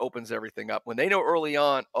is that opens everything up. When they know early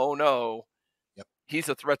on, oh no, he's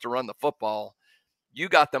a threat to run the football. You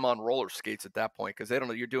got them on roller skates at that point because they don't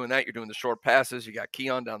know you're doing that. You're doing the short passes. You got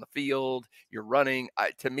Keon down the field. You're running.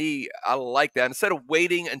 To me, I like that. Instead of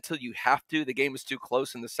waiting until you have to, the game is too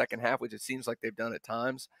close in the second half, which it seems like they've done at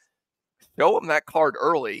times. Show them that card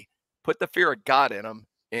early, put the fear of God in them,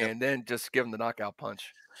 and then just give them the knockout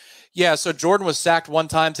punch. Yeah, so Jordan was sacked one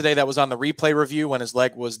time today that was on the replay review when his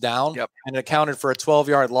leg was down, and it accounted for a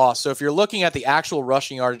 12-yard loss. So if you're looking at the actual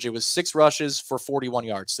rushing yardage, it was 6 rushes for 41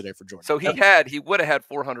 yards today for Jordan. So he would have had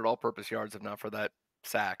 400 all-purpose yards if not for that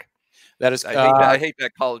sack. That is, I hate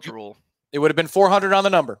that college rule. It would have been 400 on the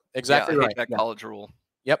number. Exactly right. I hate that college rule.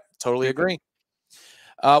 Yep, totally agree.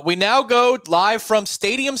 We now go live from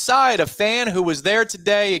stadium side. A fan who was there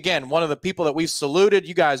today. Again, one of the people that we've saluted.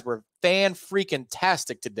 You guys were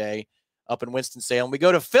fan-freaking-tastic today up in Winston-Salem. We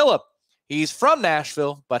go to Philip. He's from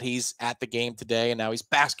Nashville, but he's at the game today, and now he's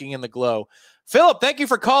basking in the glow. Philip, thank you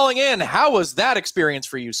for calling in. How was that experience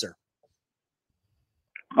for you, sir?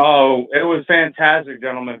 Oh, it was fantastic,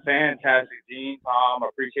 gentlemen. Fantastic. Gene, Tom, I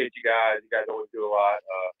appreciate you guys. You guys always do a lot.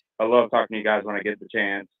 I love talking to you guys when I get the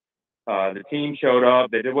chance. The team showed up.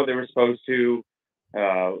 They did what they were supposed to.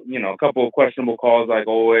 A couple of questionable calls, like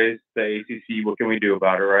always. The ACC, what can we do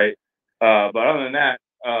about it, right? But other than that,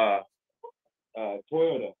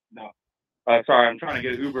 Toyota. No. Sorry, I'm trying to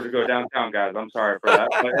get Uber to go downtown, guys. I'm sorry for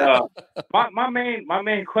that. But my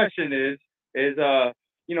main question is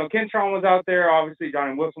Kentron was out there. Obviously,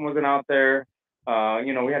 Johnny Wilson wasn't out there.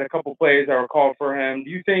 We had a couple plays that were called for him. Do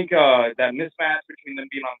you think that mismatch between them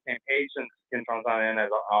being on the same page, since Kentron's not in as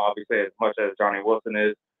obviously as much as Johnny Wilson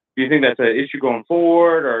is, do you think that's an issue going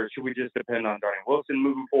forward, or should we just depend on Johnny Wilson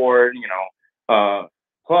moving forward?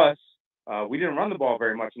 Plus, we didn't run the ball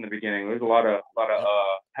very much in the beginning. There was a lot of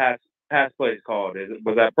pass plays called.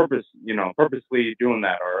 Was that purposely doing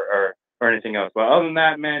that, or anything else? But other than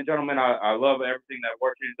that, man, gentlemen, I love everything that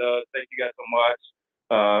Warchant does. Thank you guys so much.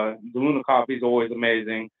 The Luna coffee is always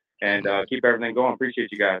amazing, and keep everything going. Appreciate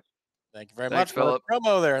you guys. Thank you very much, Philip.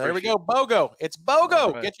 Promo there. There we go. BOGO. It's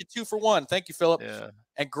BOGO. Right. Get you 2 for 1. Thank you, Philip. Yeah.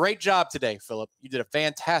 And great job today, Philip. You did a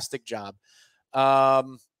fantastic job.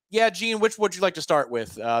 Gene, which would you like to start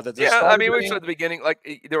with? We started at the beginning. I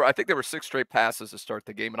think there were 6 straight passes to start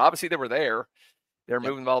the game, and obviously they were there. They're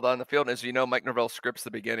moving the ball down the field. And as you know, Mike Norvell scripts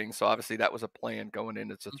the beginning, so obviously that was a plan going in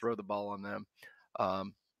to throw the ball on them.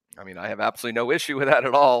 I have absolutely no issue with that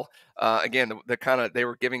at all. Again, they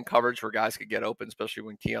were giving coverage where guys could get open, especially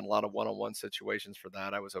when Keon a lot of one-on-one situations for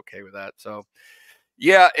that. I was okay with that. So,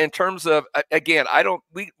 yeah, in terms of, again, I don't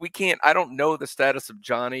know the status of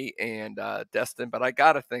Johnny and Destin, but I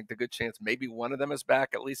got to think the good chance maybe one of them is back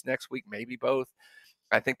at least next week, maybe both.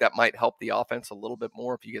 I think that might help the offense a little bit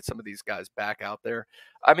more if you get some of these guys back out there.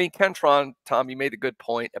 Kentron, Tom, you made a good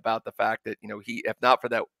point about the fact that, if not for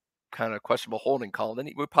that kind of questionable holding call, then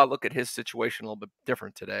we'd probably look at his situation a little bit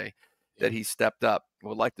different today, that he stepped up.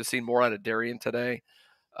 Would like to see more out of Darian today.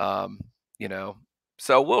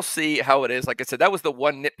 So we'll see how it is. Like I said, that was the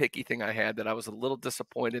one nitpicky thing I had, that I was a little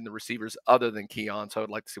disappointed in the receivers other than Keon. So I'd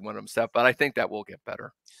like to see one of them step, but I think that will get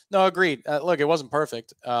better. No, agreed. Look, it wasn't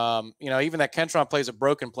perfect. Even that Kentron plays a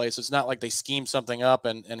broken play, so it's not like they schemed something up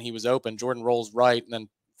and he was open. Jordan rolls right and then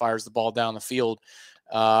fires the ball down the field.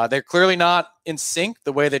 They're clearly not in sync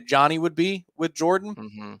the way that Johnny would be with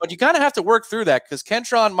Jordan, but you kind of have to work through that because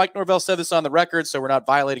Kentron, Mike Norvell said this on the record, so we're not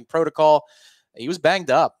violating protocol. He was banged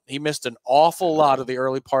up. He missed an awful lot of the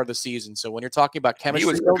early part of the season. So when you're talking about chemistry, he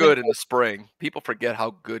was good in the spring. People forget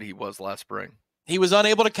how good he was last spring. He was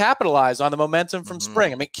unable to capitalize on the momentum from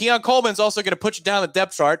spring. Keon Coleman's also going to put you down the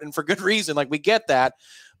depth chart, and for good reason. Like, we get that.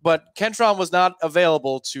 But Kentron was not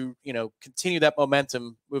available to, continue that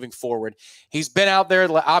momentum moving forward. He's been out there,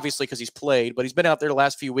 obviously, because he's played, but he's been out there the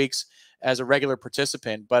last few weeks as a regular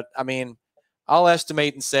participant. But, I'll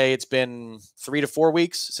estimate and say it's been 3 to 4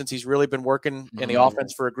 weeks since he's really been working in the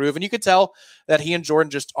offense for a groove. And you could tell that he and Jordan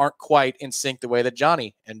just aren't quite in sync the way that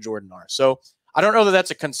Johnny and Jordan are. So I don't know that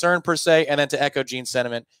that's a concern per se. And then to echo Gene's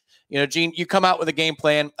sentiment, You know, Gene, you come out with a game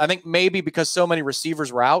plan. I think maybe because so many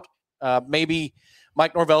receivers were out, maybe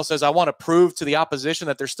Mike Norvell says, I want to prove to the opposition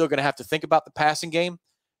that they're still going to have to think about the passing game.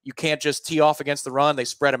 You can't just tee off against the run. They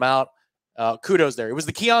spread them out. Kudos there. It was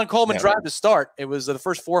the Keon Coleman drive to start. It was the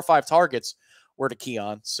first 4 or 5 targets were to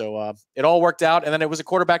Keon. So it all worked out. And then it was a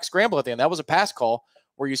quarterback scramble at the end. That was a pass call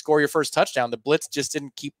where you score your first touchdown. The blitz just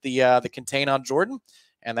didn't keep the contain on Jordan.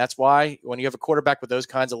 And that's why when you have a quarterback with those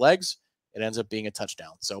kinds of legs, it ends up being a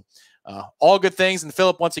touchdown. So all good things. And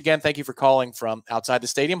Philip, once again, thank you for calling from outside the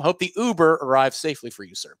stadium. Hope the Uber arrives safely for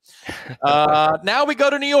you, sir. Now we go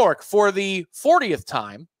to New York for the 40th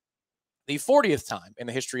time. The 40th time in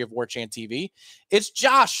the history of Warchant TV. It's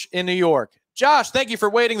Josh in New York. Josh, thank you for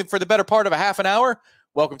waiting for the better part of a half an hour.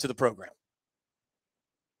 Welcome to the program.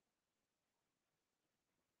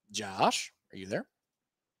 Josh, are you there?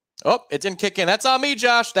 Oh, it didn't kick in. That's on me,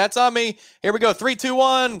 Josh. That's on me. Here we go. 3, 2,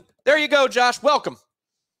 1. There you go, Josh. Welcome.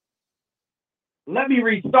 Let me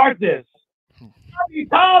restart this.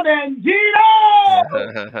 Tom and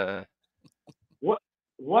Gino!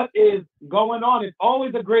 What is going on? It's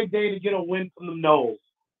always a great day to get a win from the Noles.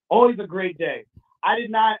 Always a great day. I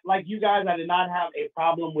did not, like you guys, I did not have a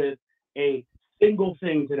problem with a single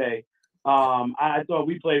thing today. I thought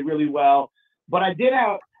we played really well. But I did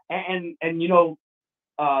have, and you know,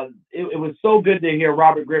 it was so good to hear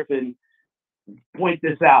Robert Griffin point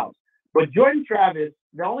this out. But Jordan Travis,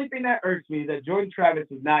 the only thing that irks me is that Jordan Travis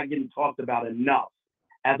is not getting talked about enough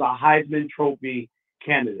as a Heisman Trophy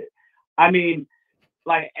candidate. I mean,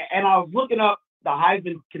 like, and I was looking up the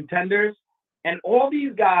Heisman contenders, and all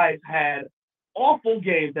these guys had awful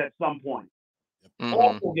games at some point.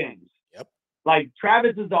 Awful games. Yep. Like,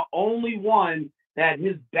 Travis is the only one that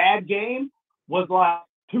his bad game was like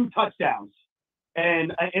 2 touchdowns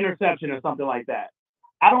and an interception or something like that.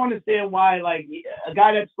 I don't understand why, like, a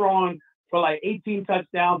guy that's thrown for like 18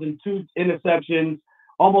 touchdowns and 2 interceptions,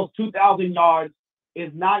 almost 2,000 yards,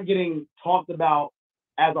 is not getting talked about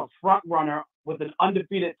as a front runner with an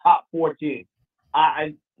undefeated top 4 team.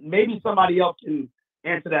 I maybe somebody else can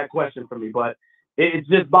answer that question for me, but it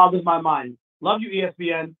just boggles my mind. Love you,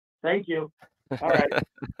 ESPN. Thank you. All right.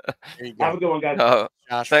 Have a good one, guys.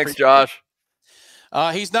 Josh, thanks, Josh.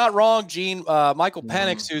 He's not wrong, Gene. Michael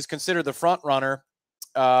Penix, who's considered the front runner.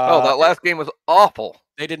 That last game was awful.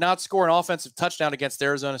 They did not score an offensive touchdown against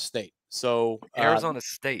Arizona State. So Arizona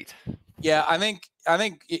State. Yeah, I think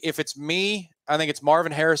if it's me, I think it's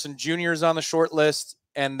Marvin Harrison Jr. is on the short list,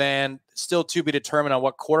 and then still to be determined on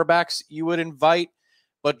what quarterbacks you would invite.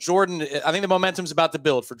 But Jordan, I think the momentum's about to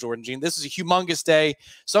build for Jordan, Gene. This is a humongous day.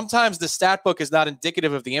 Sometimes the stat book is not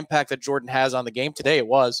indicative of the impact that Jordan has on the game. Today it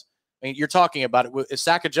was. I mean, you're talking about it with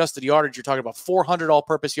sack-adjusted yardage. You're talking about 400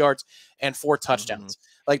 all-purpose yards and 4 touchdowns.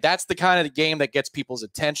 Like, that's the kind of game that gets people's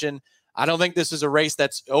attention. I don't think this is a race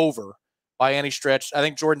that's over by any stretch. I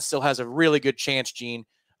think Jordan still has a really good chance, Gene,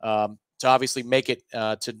 to obviously make it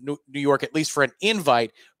to New York, at least for an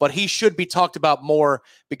invite. But he should be talked about more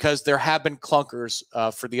because there have been clunkers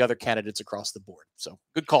for the other candidates across the board. So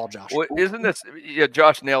good call, Josh. Well, isn't this – yeah,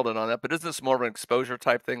 Josh nailed it on that. But isn't this more of an exposure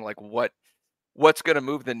type thing? Like what's going to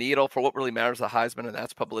move the needle for what really matters to Heisman, and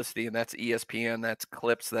that's publicity, and that's ESPN, that's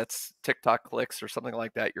clips, that's TikTok clicks or something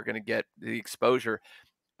like that. You're going to get the exposure.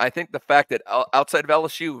 I think the fact that outside of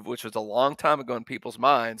LSU, which was a long time ago in people's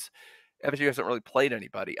minds, FSU hasn't really played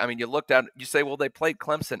anybody. I mean, you look down, you say, well, they played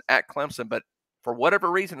Clemson at Clemson, but for whatever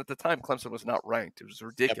reason at the time, Clemson was not ranked. It was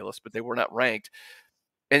ridiculous, but they were not ranked.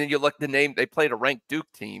 And then you look the name, they played a ranked Duke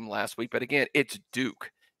team last week, but again, it's Duke.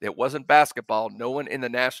 It wasn't basketball. No one in the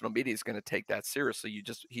national media is going to take that seriously.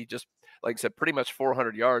 He just, like I said, pretty much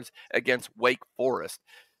 400 yards against Wake Forest.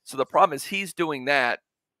 So the problem is he's doing that,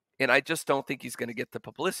 and I just don't think he's going to get the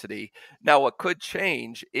publicity. Now, what could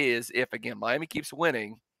change is if, again, Miami keeps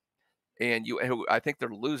winning, and I think they're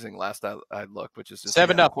losing last I looked, which is just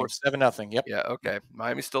 7-0. 7-0. Yep. Yeah. Okay.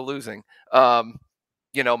 Miami's still losing.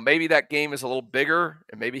 You know, maybe that game is a little bigger,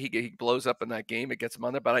 and maybe he blows up in that game. It gets him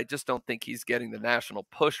on there, but I just don't think he's getting the national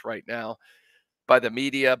push right now by the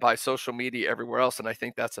media, by social media, everywhere else, and I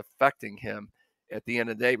think that's affecting him. At the end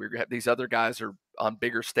of the day, these other guys are on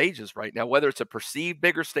bigger stages right now, whether it's a perceived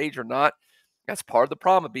bigger stage or not. That's part of the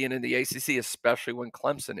problem of being in the ACC, especially when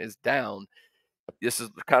Clemson is down. This is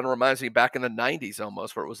kind of reminds me back in the 90s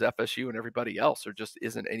almost, where it was FSU and everybody else. There just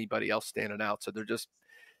isn't anybody else standing out. So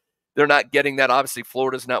they're not getting that. Obviously,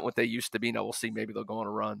 Florida's not what they used to be. Now we'll see. Maybe they'll go on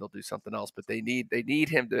a run. They'll do something else. But they need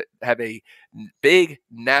him to have a big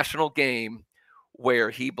national game where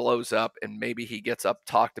he blows up and maybe he gets up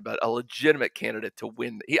talked about, a legitimate candidate to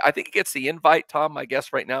win. I think he gets the invite, Tom, I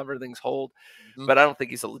guess right now everything's hold, but I don't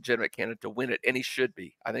think he's a legitimate candidate to win it, and he should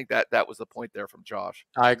be. I think that was the point there from Josh.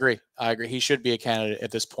 I agree. He should be a candidate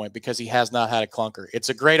at this point because he has not had a clunker. It's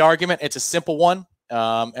a great argument. It's a simple one,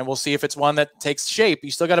 and we'll see if it's one that takes shape.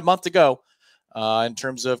 You still got a month to go in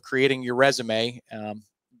terms of creating your resume.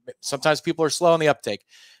 Sometimes people are slow on the uptake.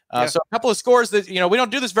 So a couple of scores that, we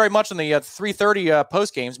don't do this very much in the 3:30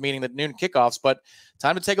 post games, meaning the noon kickoffs, but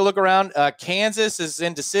time to take a look around. Kansas is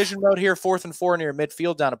in decision mode here, 4th and 4 near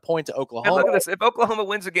midfield, down a point to Oklahoma. And look at this. If Oklahoma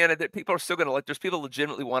wins again, people are still going to there's people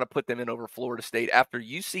legitimately want to put them in over Florida State after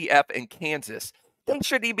UCF and Kansas. They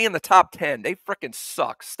shouldn't even be in the top 10. They freaking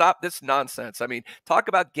suck. Stop this nonsense. I mean, talk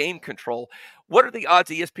about game control. What are the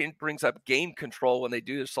odds ESPN brings up game control when they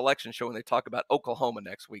do their selection show and they talk about Oklahoma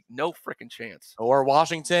next week? No freaking chance. Or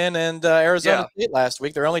Washington and Arizona State last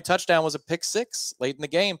week. Their only touchdown was a pick 6 late in the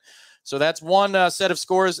game. So that's one set of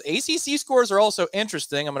scores. ACC scores are also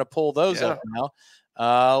interesting. I'm going to pull those up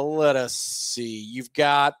now. Let us see. You've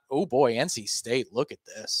got, oh boy, NC State. Look at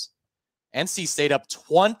this. NC State up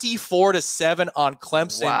 24-7 on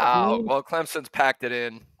Clemson. Wow. Well, Clemson's packed it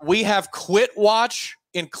in. We have quit watch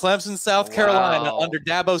in Clemson, South Carolina under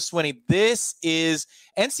Dabo Swinney. This is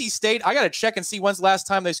NC State. I got to check and see when's the last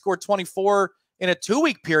time they scored 24 in a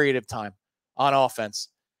 2-week period of time on offense.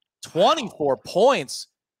 24 points.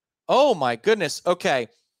 Oh my goodness. Okay.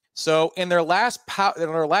 So in their last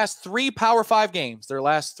 3 Power 5 games, their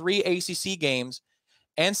last 3 ACC games,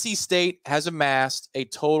 NC State has amassed a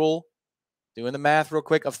total, doing the math real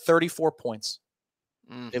quick, of 34 points.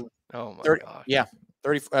 Oh my gosh. Yeah.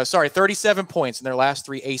 37 points in their last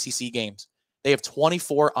 3 ACC games. They have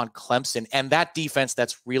 24 on Clemson, and that defense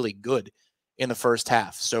that's really good in the first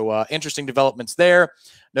half. So interesting developments there.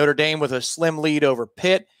 Notre Dame with a slim lead over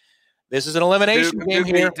Pitt. This is an elimination game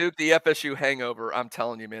here. Duke, the FSU hangover. I'm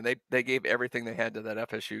telling you, man, they gave everything they had to that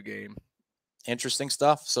FSU game. Interesting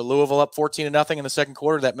stuff. So Louisville up 14-0 in the second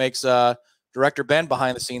quarter. That makes Director Ben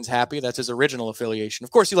behind the scenes happy. That's his original affiliation.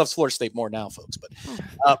 Of course, he loves Florida State more now, folks. But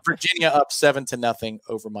Virginia up 7-0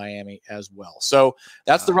 over Miami as well. So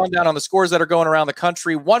that's the rundown on the scores that are going around the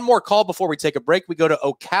country. One more call before we take a break. We go to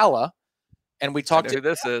Ocala, and we talk to who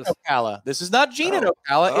this is. Ocala. This is not Gene in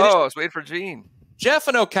Ocala. I was waiting for Gene. Jeff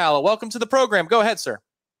in Ocala. Welcome to the program. Go ahead, sir.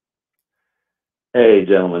 Hey,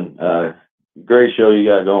 gentlemen. Great show you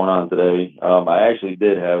got going on today. I actually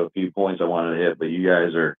did have a few points I wanted to hit, but you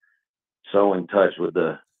guys are so in touch with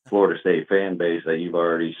the Florida State fan base that you've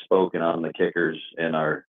already spoken on the kickers and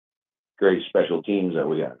our great special teams that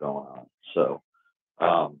we got going on. So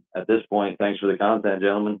at this point, thanks for the content,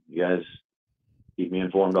 gentlemen. You guys keep me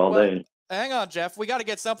informed all day. Hang on, Jeff. We got to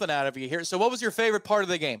get something out of you here. So what was your favorite part of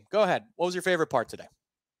the game? Go ahead. What was your favorite part today?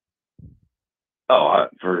 Oh,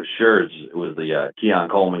 for sure, it was the Keon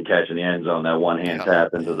Coleman catch in the end zone, that one-hand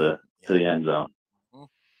tap into the end zone.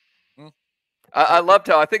 I loved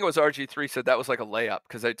how, I think it was RG3 said that was like a layup,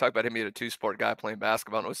 because they talked about him being a two-sport guy playing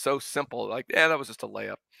basketball, and it was so simple. Like, that was just a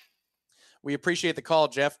layup. We appreciate the call,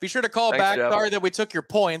 Jeff. Be sure to call back. Jeff. Sorry that we took your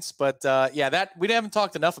points, but that we haven't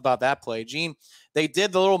talked enough about that play. Gene, they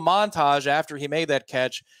did the little montage after he made that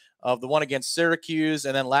catch of the one against Syracuse,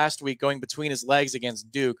 and then last week going between his legs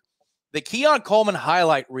against Duke. The Keon Coleman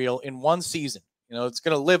highlight reel in one season, it's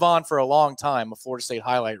going to live on for a long time, a Florida State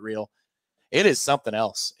highlight reel. It is something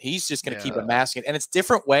else. He's just going to keep masking it, and it's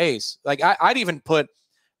different ways. Like I'd even put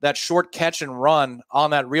that short catch and run on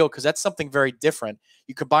that reel because that's something very different.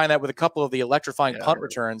 You combine that with a couple of the electrifying punt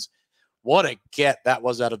returns. What a get that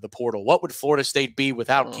was out of the portal. What would Florida State be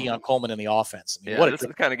without Keon Coleman in the offense? I mean, this is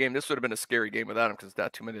the kind of game. This would have been a scary game without him because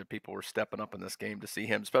not too many people were stepping up in this game to see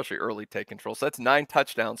him, especially early take control. So that's 9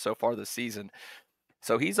 touchdowns so far this season.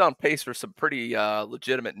 So he's on pace for some pretty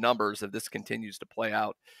legitimate numbers if this continues to play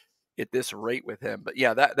out at this rate with him. But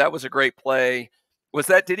yeah, that was a great play.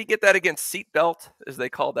 Did he get that against Seatbelt, as they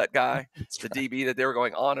called that guy, the DB that they were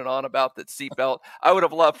going on and on about, that seatbelt? I would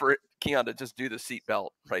have loved for Keon to just do the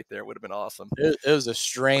seatbelt right there. It would have been awesome. It was a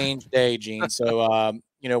strange day, Gene. So,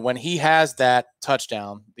 when he has that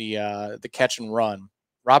touchdown, the catch and run,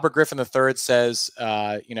 Robert Griffin III says,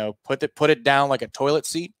 put it down like a toilet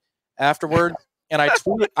seat afterward. And I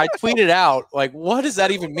tweeted out, like, what does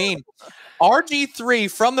that even mean? RG3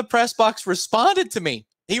 from the press box responded to me.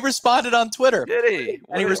 He responded on Twitter. Did he?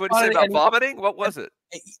 What did he say about vomiting? What was it?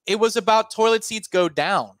 It was about toilet seats go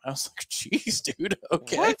down. I was like, geez, dude.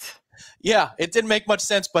 Okay. What? Yeah, it didn't make much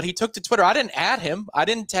sense, but he took to Twitter. I didn't add him. I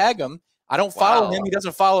didn't tag him. I don't follow him. He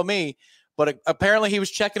doesn't follow me. But apparently he was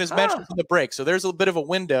checking his mentions in the break. So there's a bit of a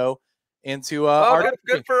window into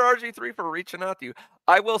good for RG3 for reaching out to you.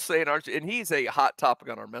 I will say, and he's a hot topic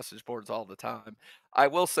on our message boards all the time. I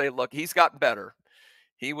will say, look, he's gotten better.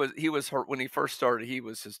 He was hurt when he first started. He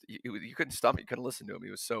was just you couldn't stomach, you couldn't listen to him.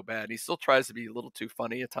 He was so bad. He still tries to be a little too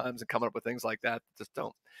funny at times and coming up with things like that just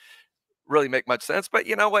don't really make much sense. But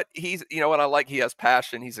you know what? I like. He has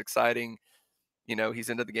passion. He's exciting. He's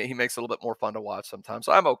into the game. He makes it a little bit more fun to watch sometimes.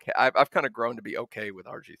 So I'm okay. I've kind of grown to be okay with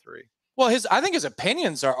RG3. Well, I think his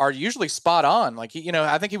opinions are usually spot on. Like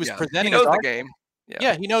I think he was presenting. He knows the game.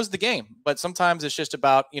 Yeah, he knows the game. But sometimes it's just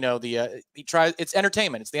about he tries. It's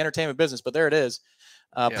entertainment. It's the entertainment business. But there it is.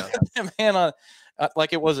 Man, on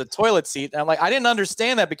like it was a toilet seat. And I'm like, I didn't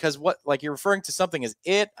understand that because you're referring to something as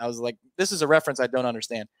it. I was like, this is a reference I don't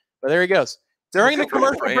understand. But there he goes. During the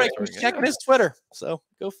commercial break, he was checking his Twitter. So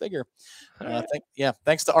go figure.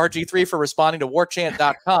 Thanks to RG3 for responding to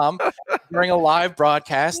warchant.com during a live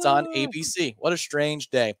broadcast on ABC. What a strange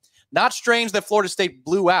day. Not strange that Florida State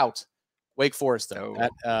blew out Wake Forest, though.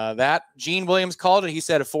 That Gene Williams called it. He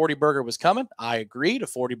said a 40-burger was coming. I agreed. A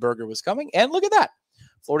 40-burger was coming. And look at that.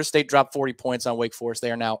 Florida State dropped 40 points on Wake Forest.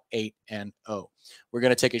 They are now 8-0. We're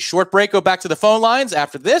going to take a short break, go back to the phone lines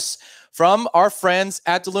after this from our friends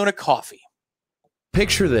at DeLuna Coffee.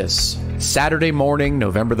 Picture this. Saturday morning,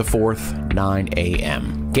 November the 4th, 9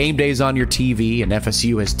 a.m. Game day's on your TV, and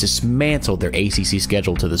FSU has dismantled their ACC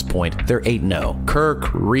schedule to this point. They're 8-0. Kirk,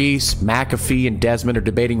 Reese, McAfee, and Desmond are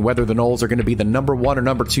debating whether the Noles are going to be the number 1 or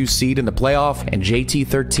number 2 seed in the playoff, and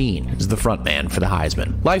JT13 is the front man for the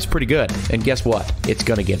Heisman. Life's pretty good, and guess what? It's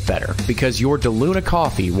going to get better, because your DeLuna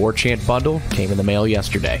Coffee Warchant bundle came in the mail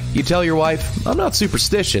yesterday. You tell your wife, I'm not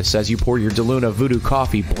superstitious, as you pour your DeLuna Voodoo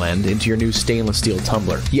Coffee blend into your new stainless steel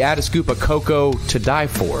tumbler. You add a scoop of cocoa to die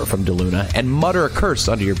for from DeLuna, and mutter a curse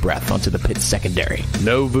under your breath onto the pit's secondary.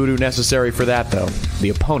 No voodoo necessary for that, though. The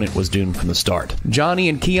opponent was doomed from the start. Johnny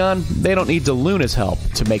and Keon, they don't need DeLuna's help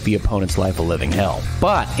to make the opponent's life a living hell.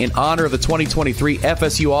 But in honor of the 2023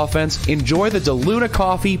 FSU offense, enjoy the DeLuna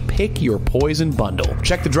Coffee Pick Your Poison bundle.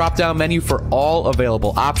 Check the drop-down menu for all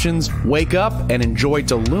available options. Wake up and enjoy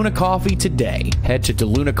DeLuna Coffee today. Head to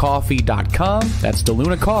DeLunaCoffee.com. That's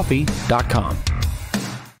DeLunaCoffee.com.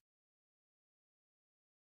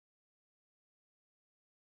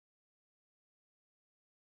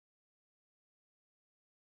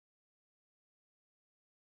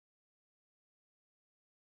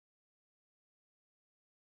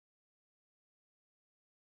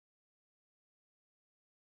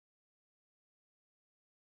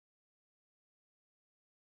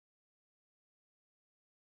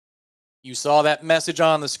 You saw that message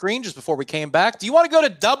on the screen just before we came back. Do you want to go to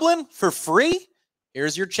Dublin for free?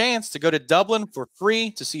 Here's your chance to go to Dublin for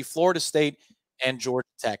free to see Florida State and Georgia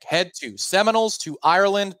Tech. Head to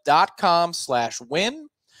SeminolesToIreland.com/win.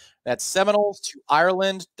 That's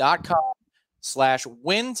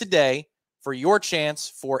SeminolesToIreland.com/win today for your chance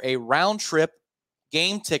for a round trip,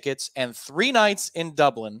 game tickets, and 3 nights in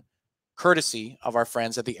Dublin, courtesy of our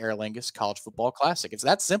friends at the Aer Lingus College Football Classic. It's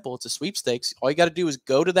that simple. It's a sweepstakes. All you got to do is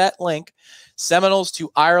go to that link,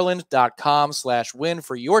 SeminolesToIreland.com/win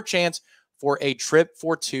for your chance for a trip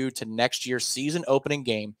for 2 to next year's season opening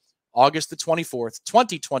game, August the 24th,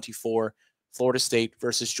 2024, Florida State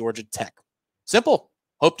versus Georgia Tech. Simple.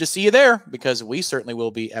 Hope to see you there because we certainly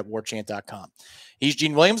will be at warchant.com. He's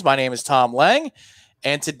Gene Williams. My name is Tom Lang.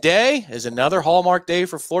 And today is another hallmark day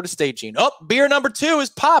for Florida State, Gene. Oh, beer number 2 is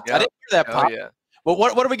popped. Yep. I didn't hear that pop. Yeah. But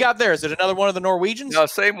what do we got there? Is it another one of the Norwegians? No,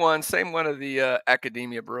 same one of the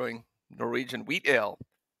Academia Brewing Norwegian wheat ale.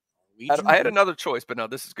 I had another choice, but no,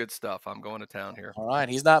 this is good stuff. I'm going to town here. All right,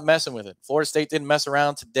 he's not messing with it. Florida State didn't mess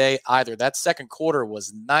around today either. That second quarter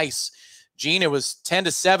was nice. Gene, it was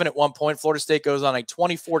 10-7 at one point. Florida State goes on a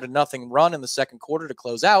 24-0 run in the second quarter to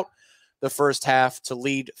close out the first half to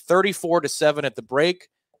lead 34-7 at the break.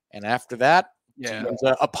 And after that,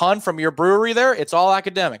 a pun from your brewery there. It's all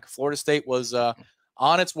academic. Florida State was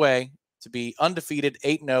on its way to be undefeated,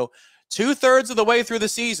 8-0, 2/3 of the way through the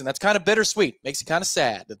season. That's kind of bittersweet. Makes it kind of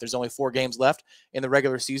sad that there's only 4 games left in the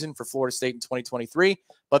regular season for Florida State in 2023.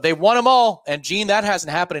 But they won them all. And, Gene, that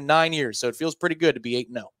hasn't happened in 9 years. So it feels pretty good to be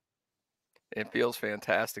 8-0. It feels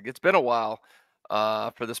fantastic. It's been a while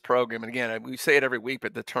for this program. And again, we say it every week,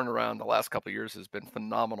 but the turnaround the last couple of years has been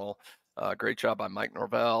phenomenal. Great job by Mike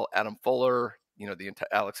Norvell, Adam Fuller,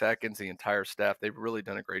 Alex Atkins, the entire staff. They've really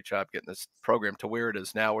done a great job getting this program to where it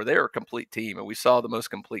is now, where they're a complete team. And we saw the most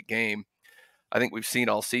complete game I think we've seen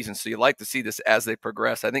all season. So you like to see this as they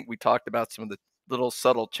progress. I think we talked about some of the little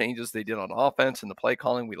subtle changes they did on offense and the play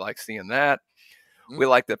calling. We like seeing that. Mm-hmm. We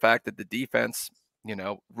like the fact that the defense,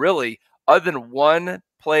 really, other than one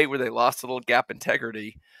play where they lost a little gap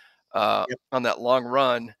integrity on that long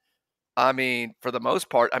run, I mean, for the most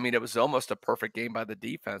part, I mean, it was almost a perfect game by the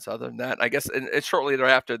defense. Other than that, I guess, and shortly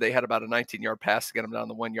thereafter, they had about a 19-yard pass to get them down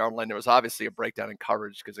the 1-yard line. There was obviously a breakdown in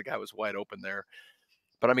coverage because the guy was wide open there.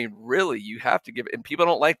 But I mean, really, you have to give, and people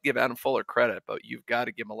don't like to give Adam Fuller credit, but you've got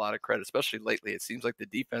to give him a lot of credit, especially lately. It seems like the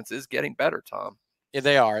defense is getting better, Tom. Yeah,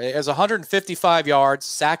 they are. It has 155 yards,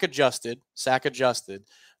 sack adjusted,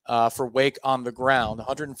 for Wake on the ground.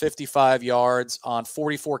 155 yards on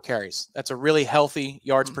 44 carries. That's a really healthy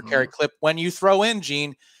yards per carry clip. When you throw in,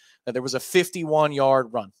 Gene, that there was a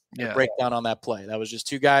 51-yard run. Breakdown on that play. That was just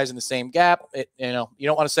two guys in the same gap. You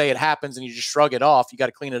don't want to say it happens and you just shrug it off. You got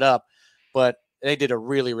to clean it up. But they did a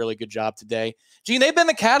really, really good job today. Gene, they've been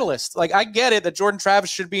the catalyst. Like, I get it that Jordan Travis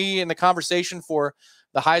should be in the conversation for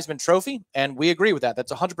the Heisman Trophy, and we agree with that.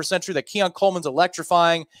 That's 100% true. That Keon Coleman's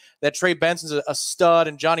electrifying, that Trey Benson's a stud,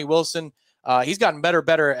 and Johnny Wilson, he's gotten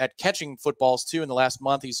better at catching footballs, too, in the last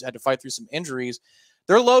month. He's had to fight through some injuries.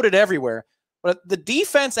 They're loaded everywhere. But the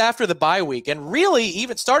defense after the bye week, and really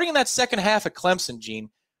even starting in that second half at Clemson, Gene,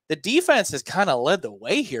 the defense has kind of led the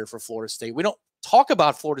way here for Florida State. We don't talk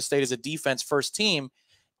about Florida State as a defense-first team,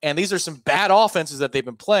 and these are some bad offenses that they've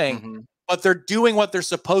been playing, but they're doing what they're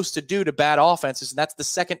supposed to do to bad offenses, and that's the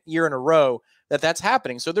second year in a row that that's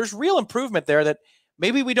happening. So there's real improvement there that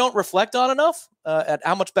maybe we don't reflect on enough at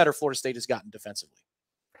how much better Florida State has gotten defensively.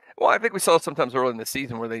 Well, I think we saw sometimes early in the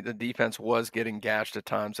season where the defense was getting gashed at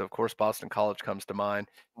times. Of course, Boston College comes to mind.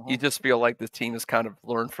 You just feel like the team has kind of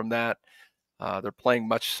learned from that. They're playing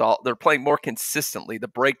they're playing more consistently. The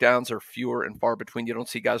breakdowns are fewer and far between. You don't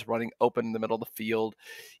see guys running open in the middle of the field.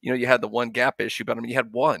 You had the one gap issue, but I mean, you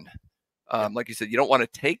had one. Like you said, you don't want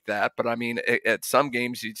to take that, but I mean, at some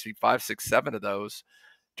games you'd see 5, 6, 7 of those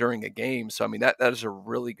during a game. So I mean, that is a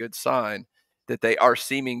really good sign that they are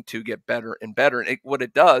seeming to get better and better. And what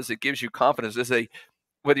it does, it gives you confidence.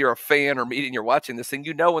 Whether you're a fan or meeting, you're watching this thing,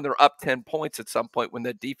 when they're up 10 points at some point, when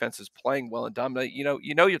the defense is playing well and dominant,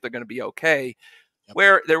 they're going to be okay. Yep.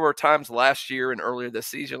 Where there were times last year and earlier this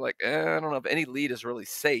season, like, I don't know if any lead is really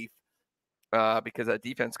safe because that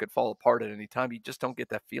defense could fall apart at any time. You just don't get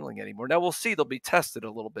that feeling anymore. Now we'll see. They'll be tested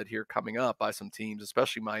a little bit here coming up by some teams,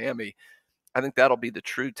 especially Miami. I think that'll be the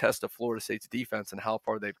true test of Florida State's defense and how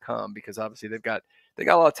far they've come, because obviously they got a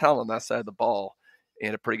lot of talent on that side of the ball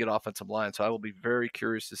and a pretty good offensive line. So I will be very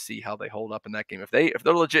curious to see how they hold up in that game. If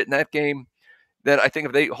they're legit in that game, then I think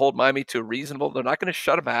if they hold Miami to a reasonable, they're not going to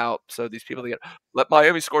shut them out. So these people that let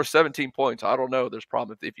Miami score 17 points, I don't know. There's a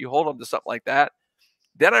problem. If you hold them to something like that,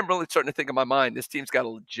 then I'm really starting to think in my mind, this team's got a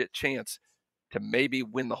legit chance to maybe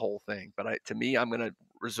win the whole thing. But to me, I'm going to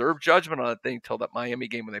reserve judgment on that thing until that Miami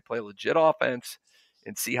game when they play legit offense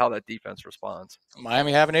and see how that defense responds.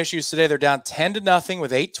 Miami having issues today. They're down 10-0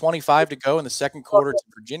 with 8:25 to go in the second quarter to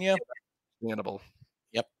Virginia. Understandable.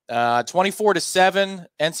 Yep. 24-7.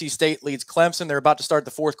 NC State leads Clemson. They're about to start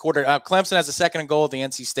the fourth quarter. Clemson has a second and goal at the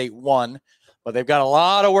NC State 1, but they've got a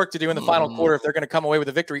lot of work to do in the final quarter if they're going to come away with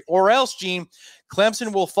a victory. Or else, Gene,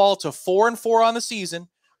 Clemson will fall to 4-4 on the season,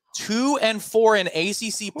 2-4 in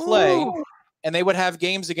ACC play. And they would have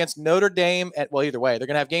games against Notre Dame either way, they're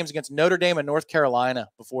going to have games against Notre Dame and North Carolina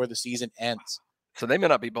before the season ends. So they may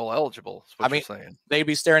not be bowl eligible. Is what you're saying. They'd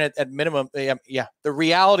be staring at minimum. The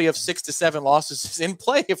reality of 6 to 7 losses is in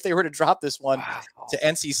play if they were to drop this one to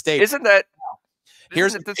NC State. Isn't that?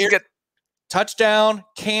 Here's touchdown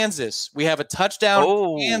Kansas. We have a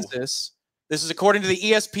touchdown Kansas. This is according to the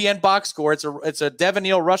ESPN box score. It's a Devin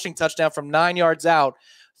Neal rushing touchdown from 9 yards out.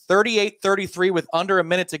 38-33 with under a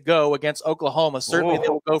minute to go against Oklahoma. Certainly they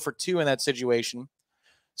will go for 2 in that situation.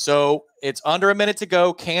 So it's under a minute to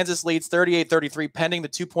go. Kansas leads 38-33 pending the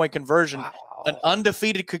 2-point conversion. Wow. An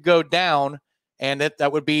undefeated could go down, and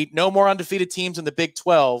that would be no more undefeated teams in the Big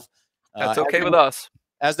 12. That's okay with us.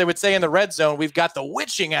 As they would say in the red zone, we've got the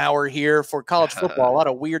witching hour here for college football. A lot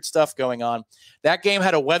of weird stuff going on. That game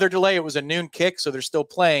had a weather delay. It was a noon kick, so they're still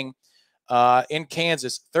playing. In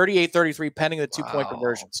Kansas, 38-33 pending the 2-point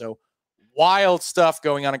conversion. So wild stuff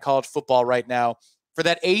going on in college football right now. For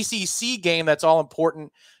that ACC game, that's all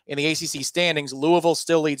important in the ACC standings. Louisville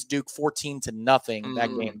still leads Duke 14-0.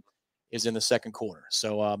 That game is in the second quarter.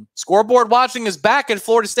 So scoreboard watching is back at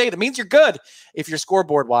Florida State. That means you're good if you're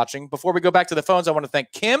scoreboard watching. Before we go back to the phones, I want to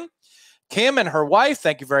thank Kim and her wife.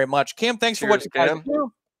 Thank you very much. Kim, thanks for what you guys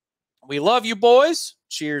do. We love you, boys.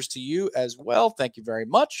 Cheers to you as well. Thank you very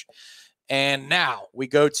much. And now we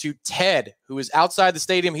go to Ted, who is outside the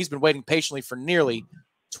stadium. He's been waiting patiently for nearly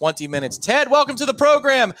 20 minutes. Ted, welcome to the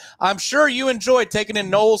program. I'm sure you enjoyed taking in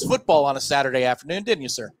Noles football on a Saturday afternoon, didn't you,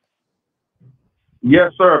 sir?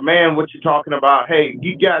 Yes, sir. Man, what you talking about? Hey,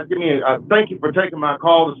 you guys give me thank you for taking my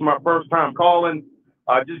call. This is my first time calling.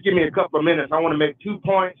 Just give me a couple of minutes. I want to make 2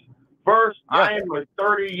 points. First, Yeah. I am a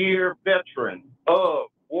 30-year veteran of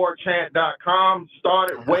Warchant.com.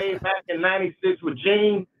 Started way back in 96 with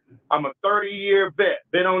Gene. I'm a 30-year vet.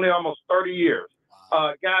 Been on there almost 30 years.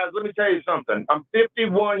 Guys, let me tell you something. I'm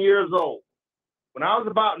 51 years old. When I was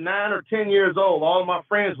about 9 or 10 years old, all of my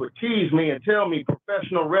friends would tease me and tell me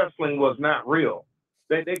professional wrestling was not real.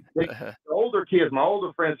 The older kids, my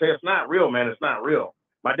older friends say, it's not real, man. It's not real.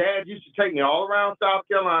 My dad used to take me all around South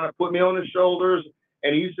Carolina, put me on his shoulders,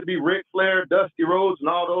 and he used to be Ric Flair, Dusty Rhodes, and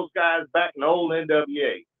all those guys back in the old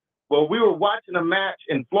NWA. Well, we were watching a match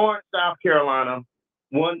in Florence, South Carolina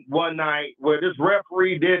one night where this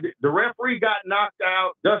referee the referee got knocked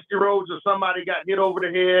out. Dusty Rhodes or somebody got hit over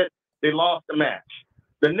the head. They lost the match.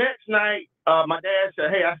 The next night, my dad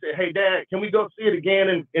said, hey, Dad, can we go see it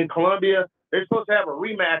again in Columbia? They're supposed to have a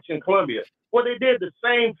rematch in Columbia. Well, they did the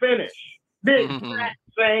same finish. The exact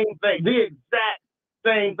same thing. The exact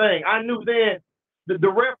same thing. I knew then the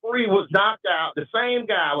referee was knocked out. The same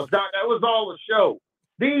guy was knocked out. It was all a show.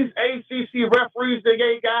 These ACC referees, they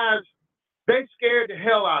scared the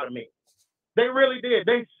hell out of me. They really did.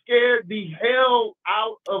 They scared the hell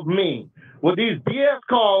out of me with these BS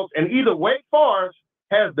calls. And either Wake Forest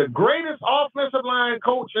has the greatest offensive line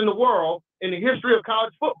coach in the world in the history of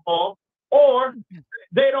college football, or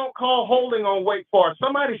they don't call holding on Wake Forest.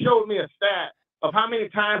 Somebody showed me a stat of how many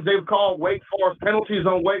times they've called Wake Forest penalties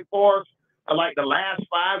on Wake Forest, like the last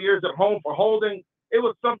 5 years at home for holding. It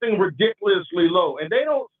was something ridiculously low. And they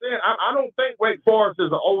don't say, I don't think Wake Forest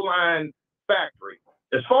is an O-line factory.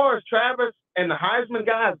 As far as Travis and the Heisman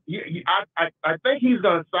guys, I think he's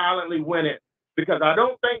going to silently win it because I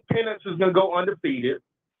don't think Penix is going to go undefeated.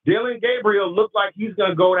 Dylan Gabriel looks like he's going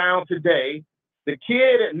to go down today. The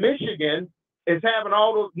kid at Michigan is having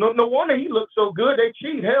all those. No wonder he looks so good. They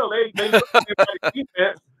cheat. Hell, they look at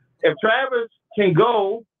defense. If Travis can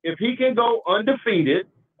go, if he can go undefeated,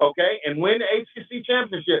 okay, and win the ACC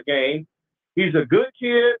championship game, he's a good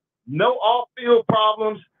kid. No off-field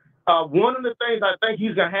problems. One of the things I think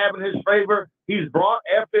he's going to have in his favor, he's brought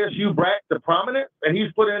FSU back to prominence, and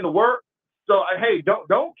he's put in the work. So, hey,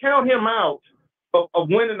 don't count him out of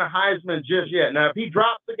winning the Heisman just yet. Now, if he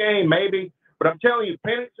drops the game, maybe. But I'm telling you,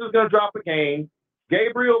 Penix is going to drop a game.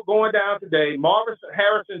 Gabriel going down today. Marvin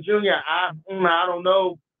Harrison Jr., I don't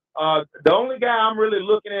know. The only guy I'm really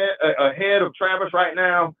looking at ahead of Travis right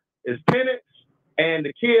now is Penix and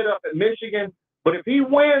the kid up at Michigan. But if he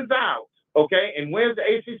wins out, okay, and wins the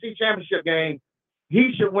ACC championship game,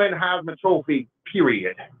 he should win the Heisman Trophy,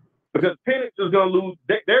 period. Because Penix is going to lose.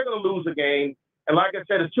 They're going to lose a game. And like I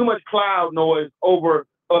said, there's too much cloud noise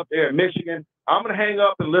up there in Michigan. I'm going to hang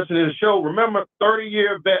up and listen to the show. Remember,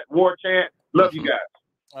 30-year vet, Warchant. Love you guys.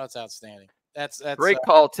 Oh, that's outstanding. That's great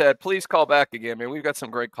call, Ted. Please call back again, man. We've got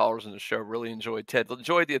some great callers in the show. Really enjoyed Ted.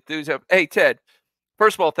 Enjoyed the enthusiasm. Hey, Ted,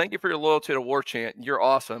 first of all, thank you for your loyalty to Warchant. You're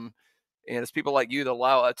awesome. And it's people like you that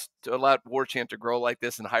allow Warchant to grow like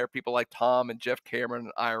this and hire people like Tom and Jeff Cameron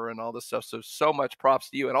and Ira and all this stuff. So much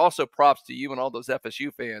props to you. And also props to you and all those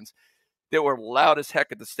FSU fans that were loud as heck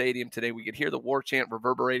at the stadium today. We could hear the Warchant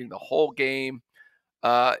reverberating the whole game.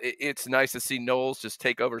 It's nice to see Noles just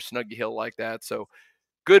take over Snuggy Hill like that. So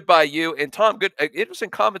good by you. And Tom, good,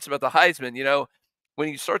 interesting comments about the Heisman. You know, when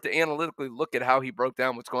you start to analytically look at how he broke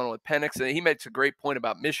down what's going on with Penix, and he makes a great point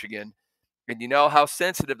about Michigan. And you know how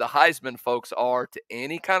sensitive the Heisman folks are to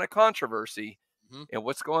any kind of controversy and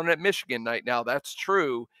what's going on at Michigan right now. That's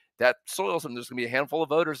true. That soils them. There's going to be a handful of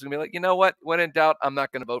voters going to be like, you know what? When in doubt, I'm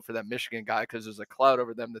not going to vote for that Michigan guy because there's a cloud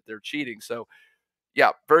over them that they're cheating. So,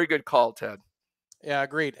 yeah, very good call, Ted. Yeah,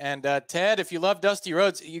 agreed. And Ted, if you love Dusty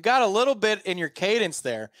Rhodes, you got a little bit in your cadence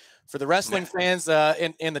there for the wrestling fans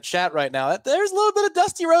in the chat right now. There's a little bit of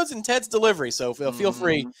Dusty Rhodes in Ted's delivery, so feel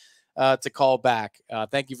free to call back.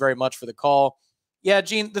 Thank you very much for the call. Yeah,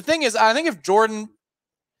 Gene, the thing is, I think if Jordan –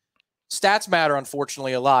 stats matter,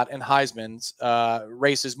 unfortunately, a lot in Heisman's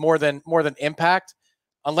races more than impact.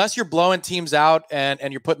 Unless you're blowing teams out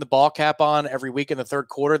and you're putting the ball cap on every week in the third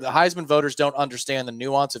quarter, the Heisman voters don't understand the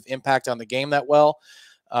nuance of impact on the game that well.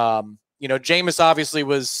 You know, Jameis obviously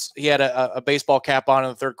he had a baseball cap on in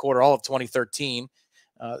the third quarter all of 2013.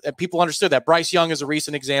 And people understood that. Bryce Young is a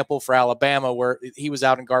recent example for Alabama where he was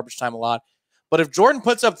out in garbage time a lot. But if Jordan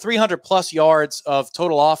puts up 300-plus yards of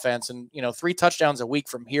total offense and, 3 touchdowns a week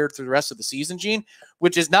from here through the rest of the season, Gene,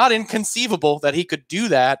 which is not inconceivable that he could do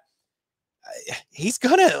that, he's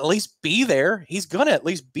going to at least be there. He's going to at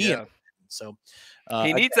least be in. So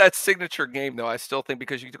he needs that signature game, though, I still think,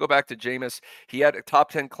 because you go back to Jameis. He had a top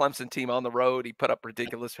 10 Clemson team on the road. He had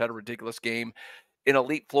a ridiculous game. In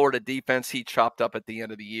elite Florida defense, he chopped up at the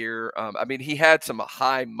end of the year. I mean, he had some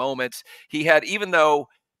high moments. He had, even though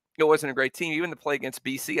it wasn't a great team. Even the play against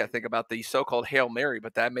BC, I think about the so-called Hail Mary,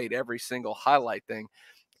 but that made every single highlight thing.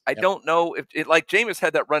 I don't know if it, like Jameis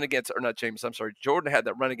had that run against, or not Jameis, I'm sorry, Jordan had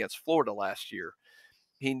that run against Florida last year.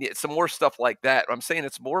 He needs some more stuff like that. I'm saying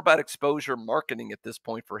it's more about exposure marketing at this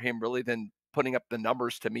point for him, really, than putting up the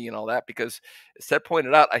numbers to me and all that, because as Seth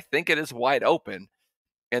pointed out, I think it is wide open.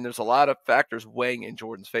 And there's a lot of factors weighing in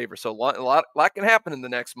Jordan's favor. So a lot can happen in the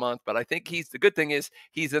next month, but I think the good thing is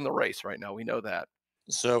he's in the race right now. We know that.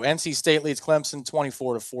 So NC State leads Clemson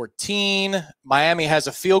 24-14. Miami has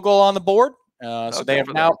a field goal on the board. So they have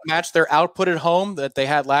now matched their output at home that they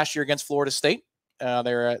had last year against Florida State.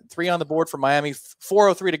 They're at 3 on the board for Miami,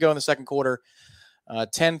 4:03 to go in the second quarter.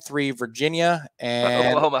 10-3 Virginia.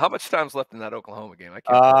 And Oklahoma. How much time's left in that Oklahoma game? I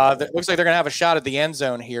can't. It looks like they're going to have a shot at the end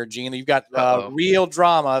zone here, Gene. You've got real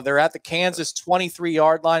drama. They're at the Kansas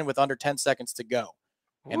 23-yard line with under 10 seconds to go.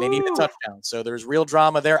 And they need a touchdown. So there's real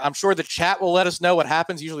drama there. I'm sure the chat will let us know what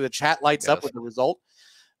happens. Usually the chat lights up with the result.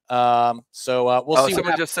 We'll see.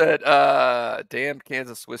 Someone just said, damn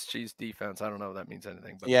Kansas Swiss cheese defense. I don't know if that means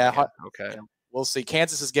anything. But yeah. Okay. We'll see.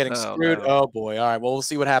 Kansas is getting screwed. No. Oh, boy. All right. Well, we'll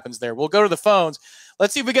see what happens there. We'll go to the phones.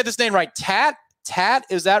 Let's see if we get this name right. Tat,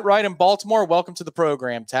 is that right, in Baltimore? Welcome to the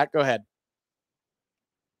program. Tat, go ahead.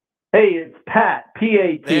 Hey, it's Pat,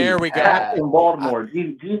 P-A-T. There we go. Pat in Baltimore.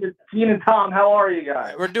 Gene and Tom, how are you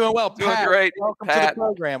guys? We're doing well. Doing great. Welcome to the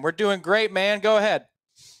program. We're doing great, man. Go ahead.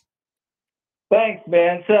 Thanks,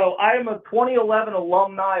 man. So I am a 2011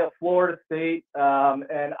 alumni of Florida State,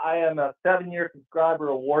 and I am a 7-year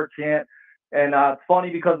subscriber of Warchant. And it's funny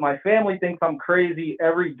because my family thinks I'm crazy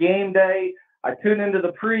every game day. I tune into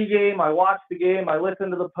the pregame, I watch the game, I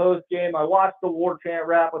listen to the postgame, I watch the Warchant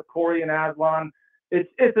rap with Corey and Aslan.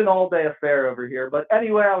 It's an all-day affair over here. But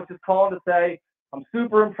anyway, I was just calling to say I'm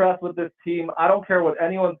super impressed with this team. I don't care what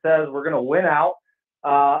anyone says. We're going to win out.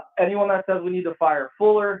 Anyone that says we need to fire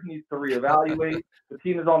Fuller needs to reevaluate. The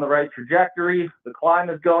team is on the right trajectory. The climb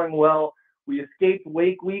is going well. We escaped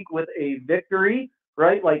Wake Week with a victory.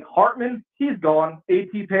 Right? Like Hartman, he's gone.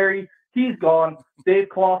 A.T. Perry, he's gone. Dave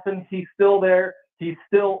Clawson, he's still there. He's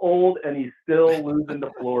still old, and he's still losing to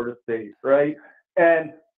Florida State, right?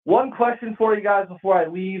 And one question for you guys before I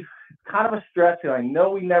leave. It's kind of a stretch, and I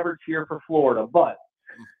know we never cheer for Florida, but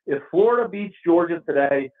if Florida beats Georgia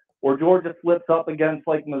today, or Georgia slips up against,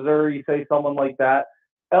 like, Missouri, say someone like that,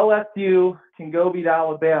 LSU can go beat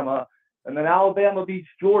Alabama, and then Alabama beats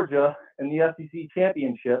Georgia in the SEC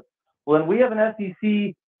championship. Well, then we have an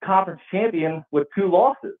SEC conference champion with 2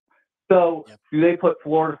 losses. So do they put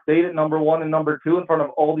Florida State at number 1 and number 2 in front of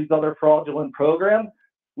all these other fraudulent programs,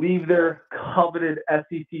 leave their coveted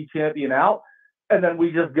SEC champion out, and then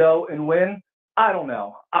we just go and win? I don't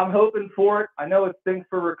know. I'm hoping for it. I know it stinks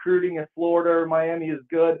for recruiting if Florida or Miami is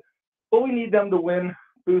good, but we need them to win,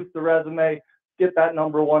 boost the resume, get that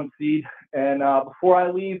number 1 seed. And before I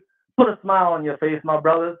leave, put a smile on your face, my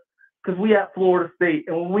brothers. Because we at Florida State,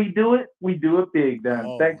 and when we do it big,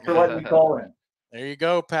 then. Thanks for letting me call in. There you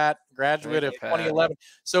go, Pat. Graduate of 2011.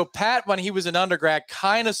 So Pat, when he was an undergrad,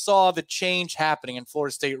 kind of saw the change happening in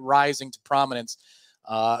Florida State rising to prominence.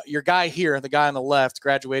 Your guy here, the guy on the left,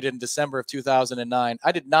 graduated in December of 2009.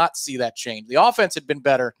 I did not see that change. The offense had been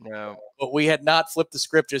better, but we had not flipped the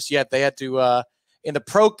script just yet. They had to, in the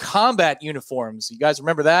pro combat uniforms, you guys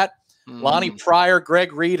remember that? Lonnie Pryor,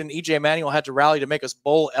 Greg Reed, and E.J. Manuel had to rally to make us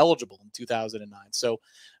bowl eligible in 2009. So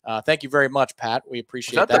thank you very much, Pat. We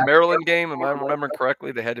appreciate that. Was that the Maryland game? Am I remembering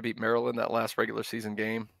correctly? They had to beat Maryland that last regular season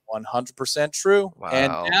game. 100% true. Wow.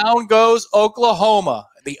 And down goes Oklahoma.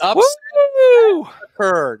 The upset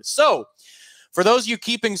occurred. So for those of you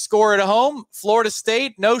keeping score at home, Florida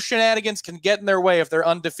State, no shenanigans can get in their way if they're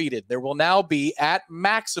undefeated. There will now be, at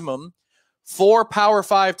maximum, 4 Power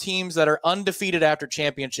 5 teams that are undefeated after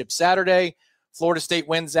championship Saturday. Florida State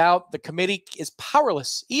wins out. The committee is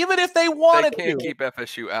powerless. Even if they wanted to. They can't keep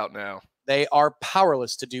FSU out now. They are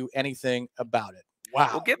powerless to do anything about it. Wow.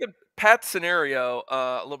 Well, given Pat's scenario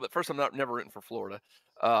a little bit, first, I'm never rooting for Florida.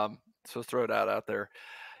 So throw it out there.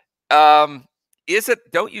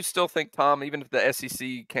 Don't you still think, Tom, even if the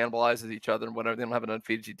SEC cannibalizes each other and whatever, they don't have an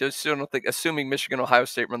undefeated team, don't you think, assuming Michigan, Ohio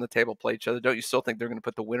State run the table, play each other, don't you still think they're going to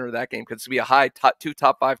put the winner of that game? Because it's going to be 2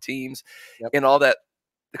 top 5 teams and all that,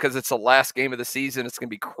 because it's the last game of the season. It's going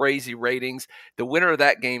to be crazy ratings. The winner of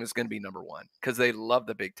that game is going to be number 1 because they love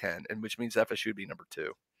the Big Ten, and which means FSU would be number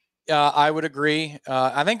 2. I would agree.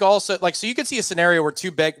 I think also, so you could see a scenario where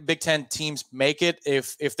 2 Big Ten teams make it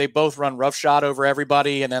if they both run roughshod over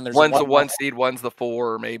everybody, and then there's one's the 1 seed, one's the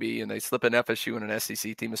 4, maybe, and they slip an FSU and an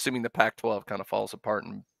SEC team, assuming the Pac-12 kind of falls apart.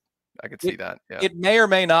 And I could see that. Yeah. It may or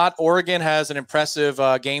may not. Oregon has an impressive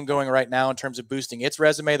game going right now in terms of boosting its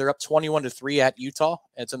resume. They're up 21-3 at Utah.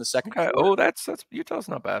 It's in the second quarter. Oh, that's Utah's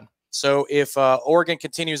not bad. So if Oregon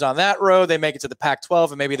continues on that road, they make it to the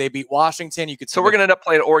Pac-12, and maybe they beat Washington. You could. So we're going to end up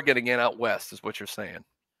playing Oregon again out west, is what you're saying.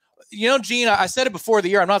 You know, Gene, I said it before the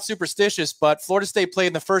year. I'm not superstitious, but Florida State played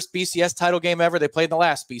in the first BCS title game ever. They played in the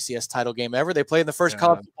last BCS title game ever. They played in the first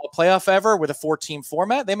college football playoff ever with a 4-team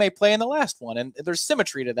format. They may play in the last one, and there's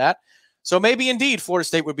symmetry to that. So maybe indeed Florida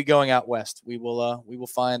State would be going out west. We will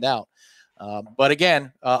find out. But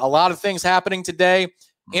again, a lot of things happening today.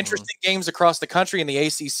 Interesting games across the country in the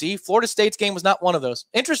ACC. Florida State's game was not one of those.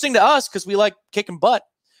 Interesting to us because we like kicking butt,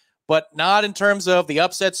 but not in terms of the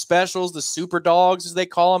upset specials, the super dogs, as they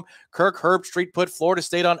call them. Kirk Herbstreit put Florida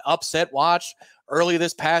State on upset watch early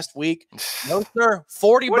this past week. No, sir.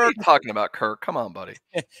 40 What burger. are you talking about, Kirk? Come on, buddy.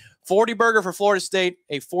 40 burger for Florida State,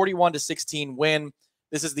 a 41-16 win.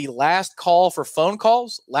 This is the last call for phone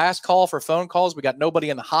calls. Last call for phone calls. We got nobody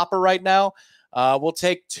in the hopper right now. We'll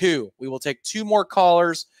take two. We will take two more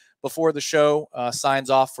callers before the show signs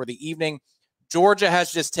off for the evening. Georgia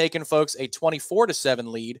has just taken, folks, a 24-7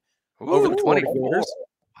 lead over the 24.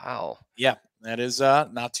 Wow. Yeah, that is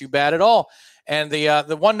not too bad at all. And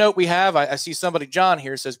the one note we have, I see somebody, John,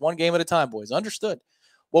 here says, one game at a time, boys. Understood.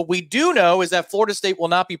 What we do know is that Florida State will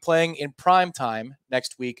not be playing in prime time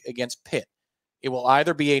next week against Pitt. It will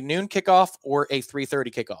either be a noon kickoff or a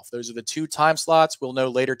 3:30 kickoff. Those are the two time slots. We'll know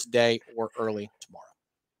later today or early tomorrow.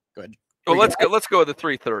 Good. Well, let's go with the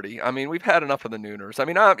 3:30. I mean, we've had enough of the nooners. I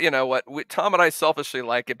mean, you know what? Tom and I selfishly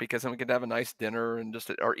like it because then we can have a nice dinner and just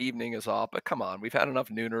our evening is off. But come on, we've had enough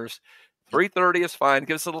nooners. 3:30 is fine.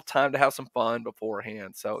 Give us a little time to have some fun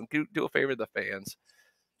beforehand. So do a favor to the fans.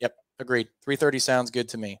 Yep, agreed. 3:30 sounds good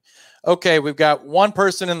to me. Okay, we've got one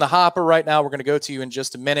person in the hopper right now. We're going to go to you in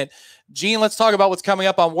just a minute. Gene, let's talk about what's coming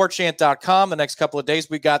up on warchant.com the next couple of days.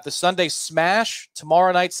 We got the Sunday Smash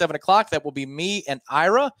tomorrow night, 7 o'clock. That will be me and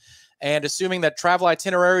Ira. And assuming that travel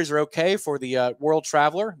itineraries are okay for the world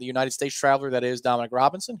traveler, the United States traveler that is Dominic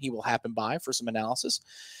Robinson, he will happen by for some analysis.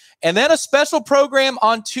 And then a special program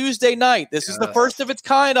on Tuesday night. This is the first of its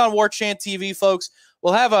kind on Warchant TV, folks.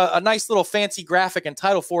 We'll have a nice little fancy graphic and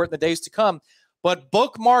title for it in the days to come. But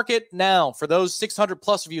bookmark it now. For those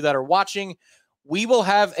 600+ of you that are watching, we will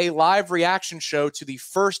have a live reaction show to the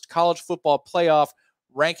first college football playoff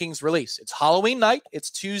rankings release. It's Halloween night. It's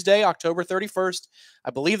Tuesday, October 31st. I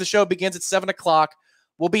believe the show begins at 7 o'clock.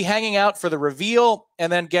 We'll be hanging out for the reveal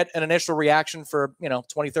and then get an initial reaction for,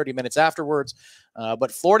 20, 30 minutes afterwards.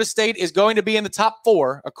 But Florida State is going to be in the top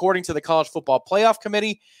 4, according to the College Football Playoff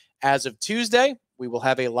Committee. As of Tuesday, we will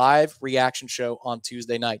have a live reaction show on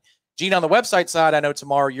Tuesday night. Gene, on the website side, I know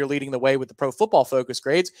tomorrow you're leading the way with the Pro Football Focus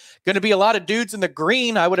grades. Going to be a lot of dudes in the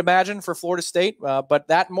green, I would imagine, for Florida State, but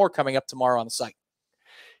that and more coming up tomorrow on the site.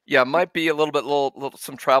 Yeah, might be a little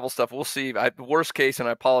some travel stuff. We'll see. Worst case, and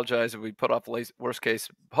I apologize if we put off worst case,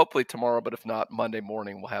 hopefully tomorrow, but if not, Monday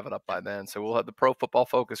morning, we'll have it up by then. So we'll have the Pro Football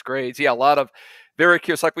Focus grades. Yeah, a lot of very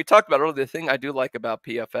curious. Like we talked about earlier, the thing I do like about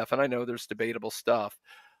PFF, and I know there's debatable stuff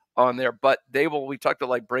on there, but we talked to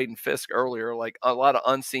like Braden Fisk earlier, like a lot of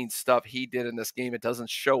unseen stuff he did in this game. It doesn't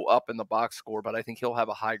show up in the box score, but I think he'll have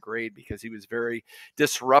a high grade because he was very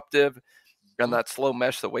disruptive. And that slow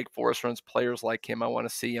mesh that Wake Forest runs, players like him I want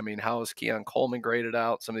to see. I mean, how is Keon Coleman graded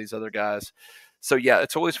out? Some of these other guys. So, yeah,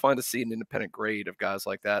 it's always fun to see an independent grade of guys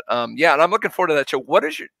like that. Yeah, and I'm looking forward to that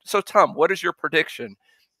show. Tom, what is your prediction?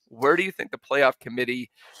 Where do you think the playoff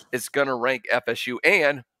committee is going to rank FSU?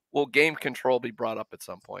 And will game control be brought up at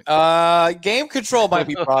some point? Game control might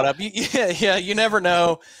be brought up. Yeah, you never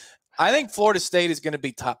know. I think Florida State is going to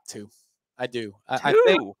be top 2. I do. I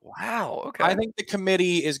think, wow. Okay. I think the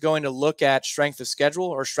committee is going to look at strength of schedule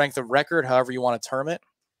or strength of record, however you want to term it.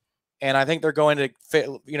 And I think they're going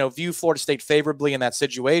to, view Florida State favorably in that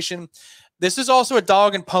situation. This is also a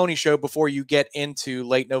dog and pony show before you get into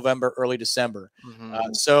late November, early December.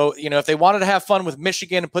 Mm-hmm. So, if they wanted to have fun with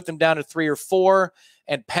Michigan and put them down to 3 or 4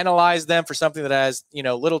 and penalize them for something that has,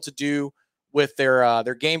 little to do with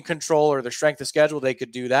their game control or their strength of schedule, they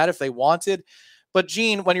could do that if they wanted. But,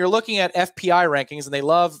 Gene, when you're looking at FPI rankings, and they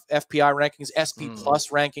love FPI rankings, SP plus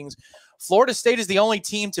rankings, Florida State is the only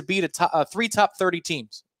team to beat 3 top 30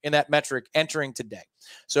 teams in that metric entering today.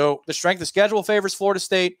 So the strength of schedule favors Florida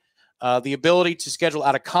State. The ability to schedule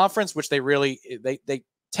out of conference, which they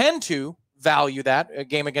tend to value that, a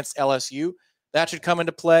game against LSU, that should come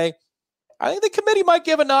into play. I think the committee might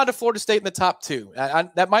give a nod to Florida State in the top 2.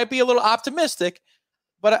 That might be a little optimistic,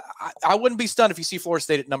 but I wouldn't be stunned if you see Florida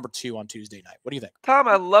State at number 2 on Tuesday night. What do you think? Tom,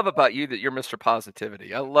 I love about you that you're Mr.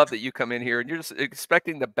 Positivity. I love that you come in here and you're just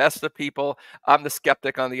expecting the best of people. I'm the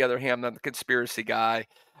skeptic on the other hand. I'm the conspiracy guy.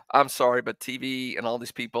 I'm sorry, but TV and all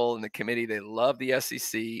these people in the committee, they love the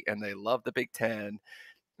SEC and they love the Big Ten.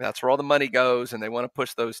 That's where all the money goes, and they want to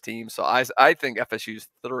push those teams. So I think FSU's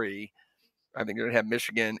 3. I think they're going to have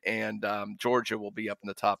Michigan and Georgia will be up in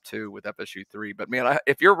the top 2 with FSU 3. But, man,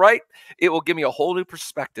 if you're right, it will give me a whole new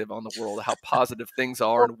perspective on the world, how positive things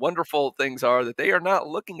are and wonderful things are, that they are not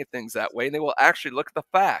looking at things that way. And they will actually look at the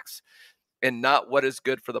facts and not what is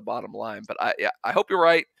good for the bottom line. But I hope you're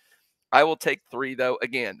right. I will take 3, though.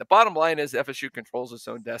 Again, the bottom line is FSU controls its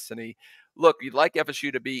own destiny. Look, you'd like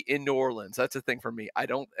FSU to be in New Orleans. That's the thing for me. I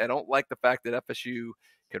don't like the fact that FSU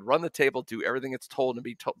could run the table, do everything it's told,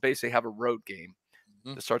 and basically have a road game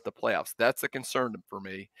to start the playoffs. That's the concern for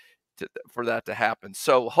me for that to happen.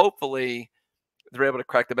 So hopefully they're able to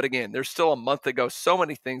crack that. But again, there's still a month to go. So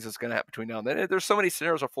many things that's going to happen between now and then. There's so many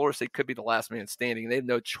scenarios where Florida State could be the last man standing, and they have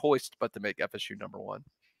no choice but to make FSU number 1.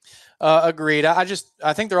 Agreed. I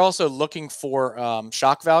think they're also looking for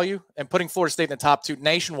shock value and putting Florida State in the top 2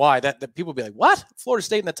 nationwide. That people be like, what? Florida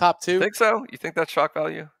State in the top 2? Think so? You think that's shock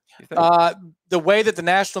value? The way that the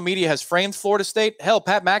national media has framed Florida State, hell,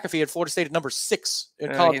 Pat McAfee had Florida State at number 6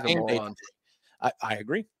 in college game day. I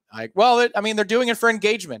agree. They're doing it for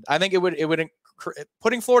engagement. I think it would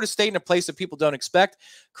putting Florida State in a place that people don't expect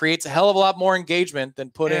creates a hell of a lot more engagement than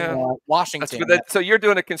putting Washington. So you're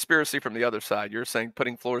doing a conspiracy from the other side. You're saying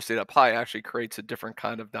putting Florida State up high actually creates a different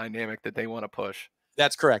kind of dynamic that they want to push.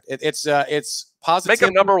 That's correct. It's positive. Make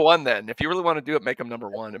them number 1 then. If you really want to do it, make them number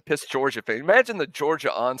 1 and piss Georgia fans. Imagine the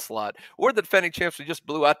Georgia onslaught. We're the defending champs. We just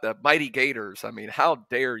blew out the mighty Gators. I mean, how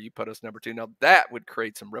dare you put us number 2? Now that would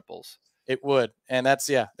create some ripples. It would. And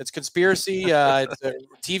it's conspiracy, it's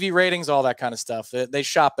TV ratings, all that kind of stuff. They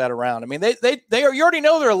shop that around. I mean, you already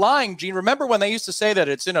know they're lying, Gene. Remember when they used to say that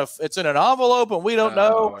it's in an envelope and we don't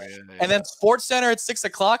know? Yeah. And then Sports Center at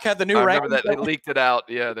 6:00 had the new ranking. I remember that they leaked it out.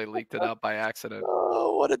 Yeah, they leaked it out by accident.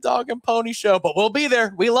 Oh, what a dog and pony show. But we'll be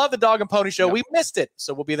there. We love the dog and pony show. Yep. We missed it.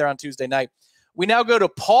 So we'll be there on Tuesday night. We now go to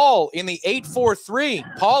Paul in the 843.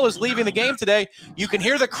 Paul is leaving the game today. You can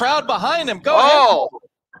hear the crowd behind him. Go ahead.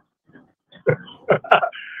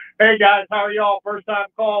 Hey guys, how are y'all? First time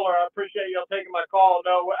caller. I appreciate y'all taking my call.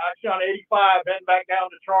 No, actually on 85, heading back down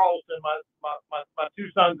to Charleston. My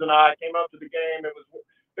 2 sons and I came up to the game.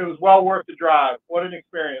 It was well worth the drive. What an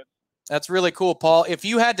experience. That's really cool, Paul. If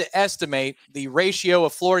you had to estimate the ratio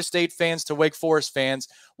of Florida State fans to Wake Forest fans,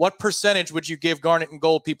 what percentage would you give Garnet and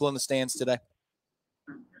Gold people in the stands today?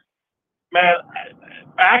 Man,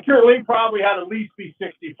 accurately probably had at least be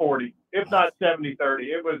 60-40, if not 70-30.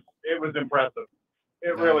 It was impressive.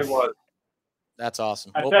 It really was. That's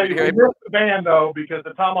awesome. I tell you, we missed the band though, because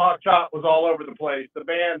the tomahawk chop was all over the place. The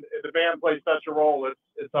band plays such a role.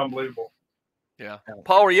 It's unbelievable. Yeah.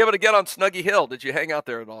 Paul, were you able to get on Snuggy Hill? Did you hang out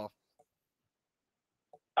there at all?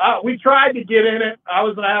 We tried to get in it. I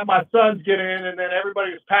was going to have my sons get in, and then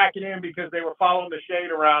everybody was packing in because they were following the shade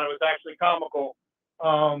around. It was actually comical.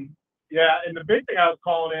 Yeah, and the big thing I was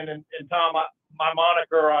calling in, and Tom, my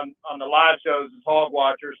moniker on the live shows is Hog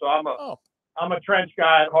Watcher, so I'm a trench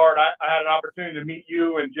guy at heart. I had an opportunity to meet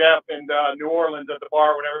you and Jeff in New Orleans at the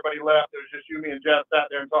bar when everybody left. It was just you, me, and Jeff sat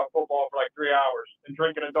there and talked football for like 3 hours and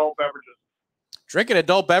drinking adult beverages. Drinking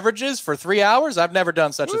adult beverages for 3 hours? I've never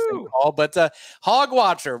done such a thing, Paul. But Hog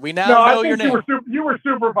Watcher, we now know your name. You were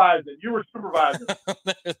supervising.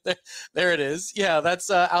 There it is. Yeah,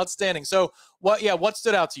 that's outstanding. So what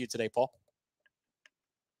stood out to you today, Paul?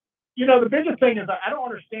 You know, the biggest thing is I don't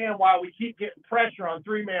understand why we keep getting pressure on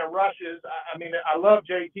 3-man rushes. I mean, I love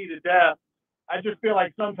JT to death. I just feel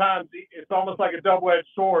like sometimes it's almost like a double-edged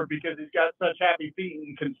sword because he's got such happy feet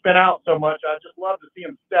and can spin out so much. I just love to see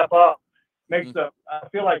him step up. I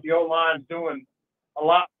feel like the O-line's doing a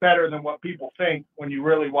lot better than what people think when you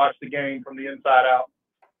really watch the game from the inside out.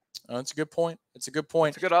 Oh, that's a good point. It's a good point.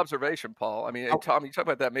 It's a good observation, Paul. I mean, Tom, you talk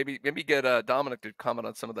about that. Maybe get Dominic to comment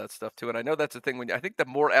on some of that stuff too. And I know that's the thing. I think the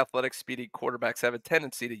more athletic, speedy quarterbacks have a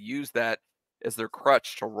tendency to use that as their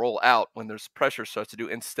crutch to roll out when there's pressure starts to do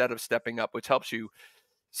instead of stepping up, which helps you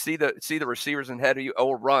see the receivers ahead of you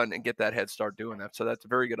or run and get that head start doing that. So that's a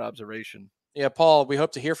very good observation. Yeah, Paul, we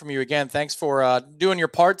hope to hear from you again. Thanks for doing your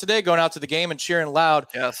part today, going out to the game and cheering loud.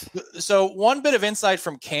 Yes. So one bit of insight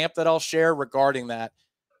from camp that I'll share regarding that.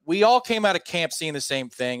 We all came out of camp seeing the same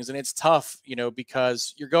things, and it's tough,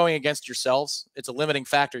 because you're going against yourselves. It's a limiting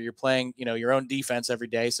factor. You're playing, your own defense every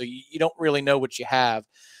day, so you don't really know what you have.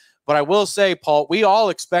 But I will say, Paul, we all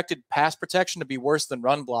expected pass protection to be worse than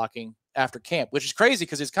run blocking after camp, which is crazy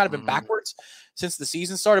because it's kind of been backwards since the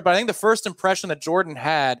season started. But I think the first impression that Jordan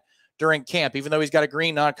had during camp, even though he's got a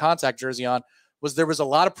green non-contact jersey on, was there was a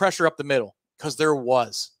lot of pressure up the middle, because there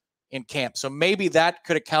was in camp. So maybe that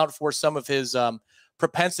could account for some of his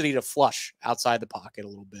propensity to flush outside the pocket a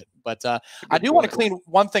little bit. But I do want to clean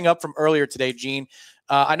one thing up from earlier today, Gene.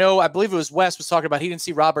 I believe it was Wes was talking about he didn't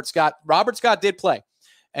see Robert Scott. Robert Scott did play,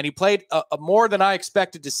 and he played more than I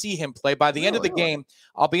expected to see him play. By the end of the game,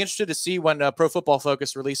 I'll be interested to see when Pro Football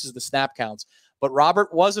Focus releases the snap counts. But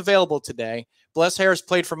Robert was available today. Bless Harris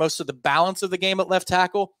played for most of the balance of the game at left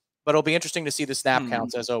tackle, but it'll be interesting to see the snap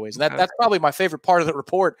counts as always. And that's probably my favorite part of the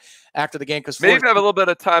report after the game. Because maybe I have a little bit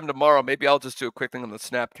of time tomorrow. Maybe I'll just do a quick thing on the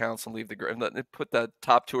snap counts and leave put the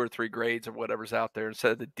top 2 or 3 grades or whatever's out there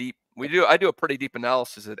instead of the deep. I do a pretty deep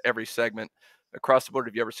analysis at every segment across the board.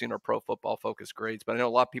 Have you ever seen our Pro Football Focus grades? But I know a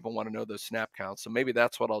lot of people want to know those snap counts. So maybe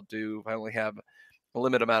that's what I'll do if I only have a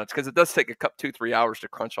limited amount. Because it does take 2-3 hours to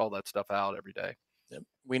crunch all that stuff out every day.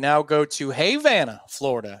 We now go to Havana,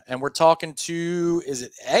 Florida, and we're talking to, is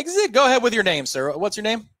it Exit? Go ahead with your name, sir. What's your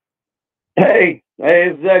name? Hey,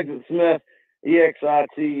 it's Exit Smith,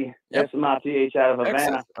 EXIT-SMITH out of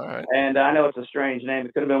Havana. All right. And I know it's a strange name.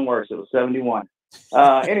 It could have been worse. It was 71.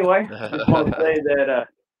 Anyway, I just want to say that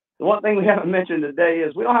the one thing we haven't mentioned today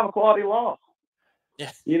is we don't have a quality loss.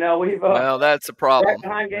 Yeah. We've well, that's a problem.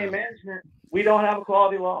 behind game management. We don't have a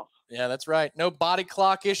quality loss. Yeah, that's right. No body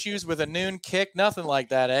clock issues with a noon kick, nothing like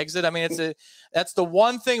that, Exit. I mean, that's the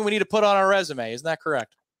one thing we need to put on our resume. Isn't that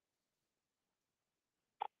correct?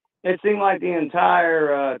 It seemed like the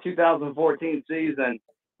entire 2014 season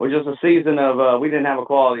was just a season of we didn't have a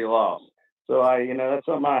quality loss. So that's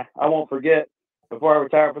something I won't forget before I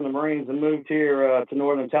retired from the Marines and moved here to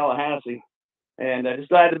northern Tallahassee. And just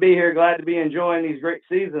glad to be here, glad to be enjoying these great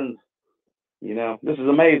seasons. This is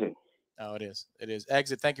amazing. Oh, it is. It is.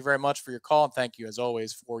 Exit, thank you very much for your call, and thank you, as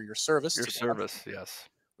always, for your service. Yes.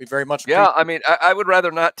 We very much appreciate I mean, I would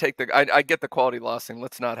rather not take I get the quality loss thing.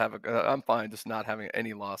 Let's not have I'm fine just not having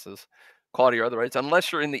any losses, quality or otherwise.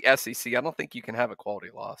 Unless you're in the SEC, I don't think you can have a quality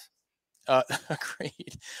loss.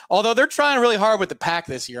 Agreed. Although they're trying really hard with the Pac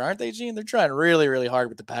this year, aren't they, Gene? They're trying really, really hard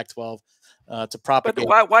with the Pac-12 to propagate.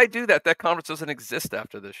 But why do that? That conference doesn't exist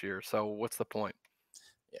after this year, so what's the point?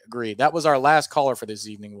 Agreed. That was our last caller for this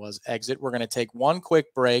evening was Exit. We're going to take one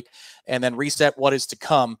quick break and then reset what is to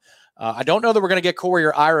come. I don't know that we're going to get Corey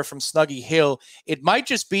or Ira from Snuggy Hill. It might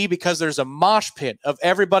just be because there's a mosh pit of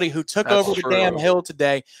everybody who took over the damn hill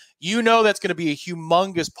today. That's going to be a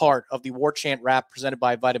humongous part of the Warchant Wrap presented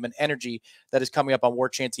by Vitamin Energy that is coming up on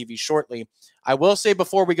Warchant TV shortly. I will say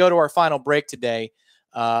before we go to our final break today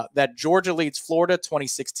that Georgia leads Florida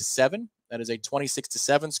 26-7. That is a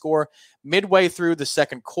 26-7 score midway through the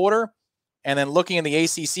second quarter. And then looking in the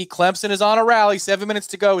ACC, Clemson is on a rally. 7 minutes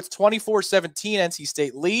to go. It's 24-17. NC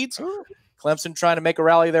State leads. Clemson trying to make a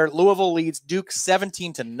rally there. Louisville leads Duke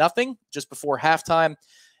 17-0 just before halftime.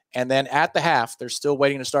 And then at the half, they're still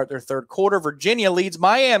waiting to start their third quarter. Virginia leads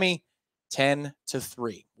Miami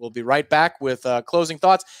 10-3. We'll be right back with closing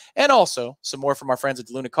thoughts and also some more from our friends at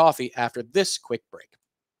DeLuna Coffee after this quick break.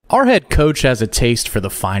 Our head coach has a taste for the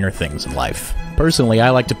finer things in life. Personally, I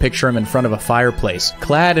like to picture him in front of a fireplace,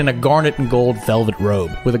 clad in a garnet and gold velvet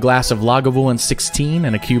robe, with a glass of Lagavulin 16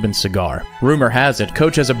 and a Cuban cigar. Rumor has it,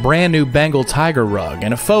 Coach has a brand new Bengal tiger rug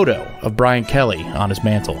and a photo of Brian Kelly on his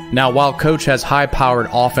mantle. Now, while Coach has high-powered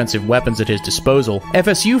offensive weapons at his disposal,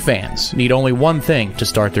 FSU fans need only one thing to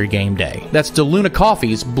start their game day. That's DeLuna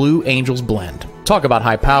Coffee's Blue Angels Blend. Talk about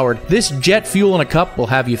high-powered. This jet fuel in a cup will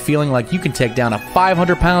have you feeling like you can take down a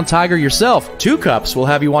 500-pound tiger yourself. 2 cups will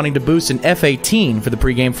have you wanting to boost an F-18 for the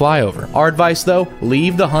pregame flyover. Our advice, though,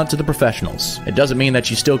 leave the hunt to the professionals. It doesn't mean that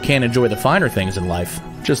you still can't enjoy the finer things in life,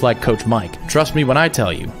 just like Coach Mike. Trust me when I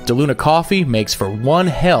tell you, DeLuna Coffee makes for one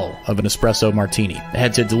hell of an espresso martini.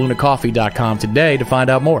 Head to DeLunaCoffee.com today to find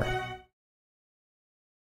out more.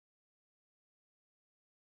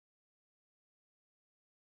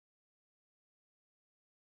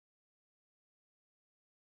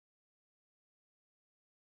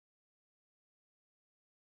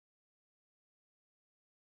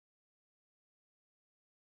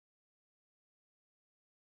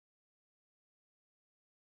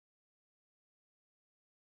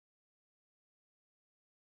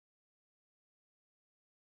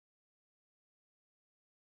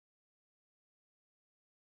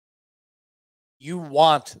 You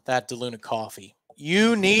want that DeLuna coffee.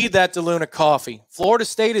 You need that DeLuna coffee. Florida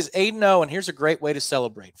State is 8-0, and here's a great way to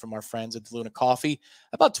celebrate from our friends at DeLuna Coffee.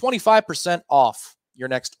 About 25% off your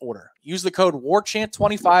next order. Use the code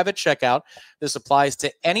WARCHANT25 at checkout. This applies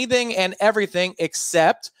to anything and everything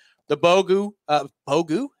except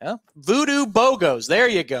the Voodoo Bogos. There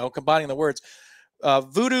you go, combining the words.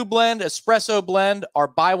 Voodoo blend, espresso blend are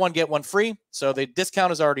buy one, get one free. So the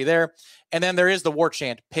discount is already there. And then there is the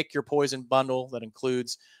Warchant Pick Your Poison bundle that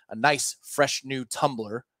includes a nice, fresh new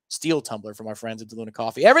tumbler, steel tumbler from our friends at DeLuna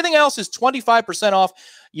Coffee. Everything else is 25% off.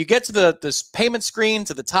 You get to this payment screen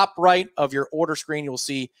to the top right of your order screen. You'll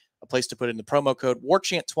see a place to put in the promo code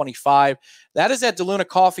Warchant25. That is at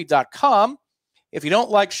DeLunaCoffee.com. If you don't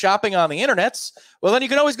like shopping on the internets, well, then you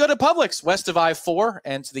can always go to Publix, west of I-4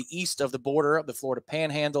 and to the east of the border of the Florida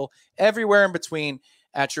Panhandle, everywhere in between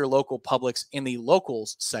at your local Publix in the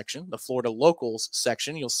locals section, the Florida locals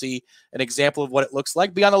section. You'll see an example of what it looks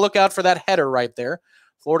like. Be on the lookout for that header right there.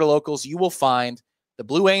 Florida locals, you will find the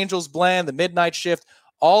Blue Angels blend, the Midnight Shift,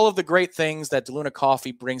 all of the great things that DeLuna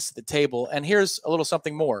Coffee brings to the table. And here's a little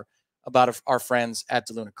something more about our friends at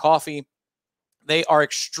DeLuna Coffee. They are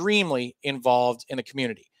extremely involved in the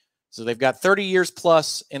community. So they've got 30 years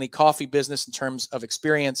plus in the coffee business in terms of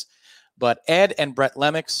experience. But Ed and Brett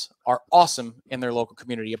Lemmix are awesome in their local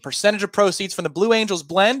community. A percentage of proceeds from the Blue Angels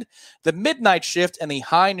blend, the Midnight Shift, and the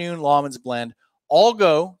High Noon Lawman's blend all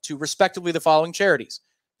go to respectively the following charities: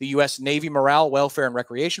 the U.S. Navy Morale, Welfare, and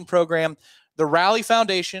Recreation Program, the Raleigh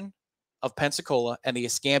Foundation of Pensacola, and the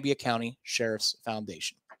Escambia County Sheriff's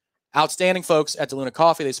Foundation. Outstanding folks at DeLuna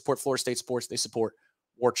Coffee. They support Florida State sports. They support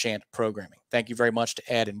Warchant programming. Thank you very much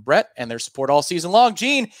to Ed and Brett and their support all season long.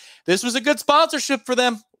 Gene, this was a good sponsorship for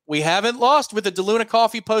them. We haven't lost with the DeLuna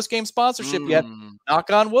Coffee post-game sponsorship yet.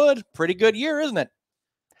 Knock on wood. Pretty good year, isn't it?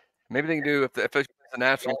 Maybe they can do, if it's a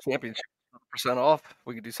national championship, % off.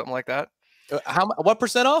 We could do something like that. What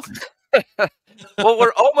 % off? Well,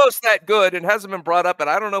 we're almost that good and hasn't been brought up, and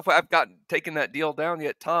I don't know if I've taken that deal down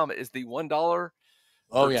yet. Tom, is the $1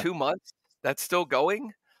 for 2 months? That's still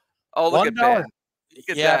going? Oh, look at Ben.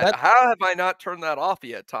 Look at that. How have I not turned that off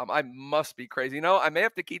yet, Tom? I must be crazy. You know, I may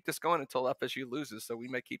have to keep this going until FSU loses, so we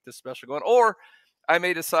may keep this special going. Or I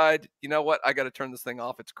may decide, you know what, I got to turn this thing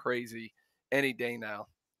off. It's crazy any day now.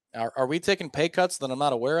 Are we taking pay cuts that I'm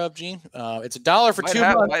not aware of, Gene? It's $1 for 2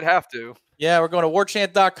 months. Might have to. Yeah, we're going to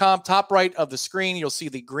warchant.com. Top right of the screen, you'll see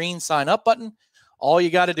the green sign up button. All you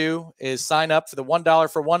got to do is sign up for the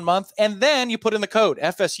 $1 for 1 month, and then you put in the code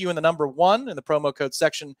FSU and the number 1 in the promo code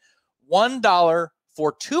section. $1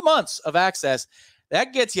 for 2 months of access.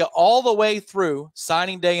 That gets you all the way through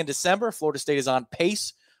signing day in December. Florida State is on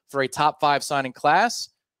pace for a top 5 signing class,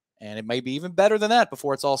 and it may be even better than that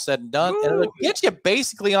before it's all said and done. Ooh. And it'll get you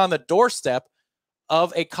basically on the doorstep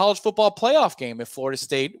of a college football playoff game if Florida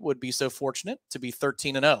State would be so fortunate to be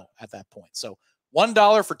 13-0 at that point. So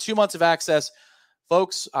 $1 for 2 months of access.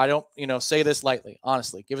 Folks, I don't, say this lightly.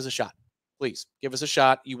 Honestly, give us a shot. Please give us a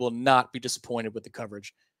shot. You will not be disappointed with the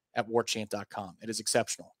coverage at warchant.com. It is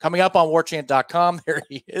exceptional. Coming up on warchant.com, there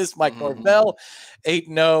he is, Mike Norvell,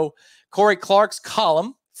 8-0. Corey Clark's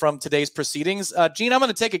column from today's proceedings. Gene, I'm going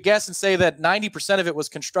to take a guess and say that 90% of it was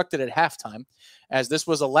constructed at halftime, as this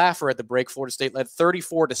was a laugher at the break. Florida State led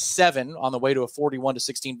 34-7 on the way to a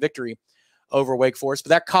 41-16 victory over Wake Forest. But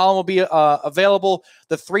that column will be available,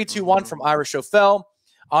 the 3-2-1 from Ira Schofel.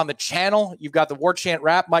 On the channel, you've got the Warchant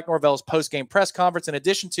Wrap, Mike Norvell's post-game press conference, in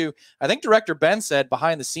addition to, I think Director Ben said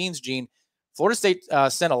behind the scenes, Gene, Florida State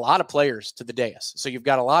sent a lot of players to the dais. So you've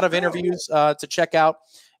got a lot of interviews to check out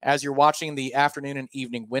as you're watching the afternoon and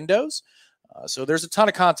evening windows. So there's a ton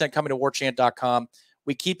of content coming to warchant.com.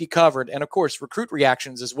 We keep you covered. And, of course, recruit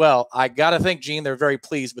reactions as well. I got to think, Gene, they're very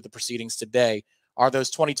pleased with the proceedings today. Are those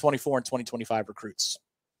 2024 and 2025 recruits?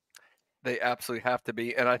 They absolutely have to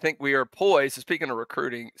be. And I think we are poised. Speaking of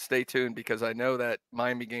recruiting, stay tuned, because I know that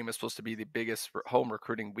Miami game is supposed to be the biggest home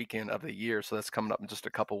recruiting weekend of the year. So that's coming up in just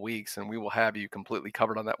a couple weeks, and we will have you completely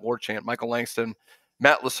covered on that Warchant. Michael Langston,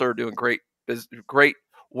 Matt Lasser doing great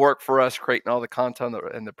work for us, creating all the content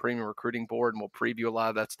and the premium recruiting board. And we'll preview a lot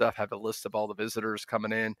of that stuff, have a list of all the visitors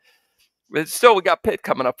coming in. But still, we got Pitt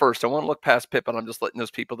coming up first. I want to look past Pitt, but I'm just letting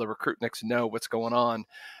those people that recruit next know what's going on.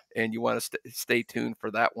 And you want to stay tuned for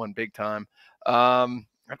that one big time. I'm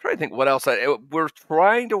trying to think what else. We're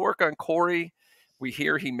trying to work on Corey. We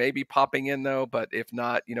hear he may be popping in, though, but if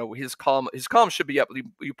not, his column should be up.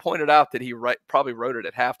 You pointed out that he probably wrote it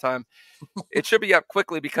at halftime. It should be up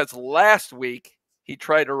quickly, because last week he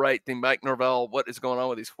tried to write the Mike Norvell, what is going on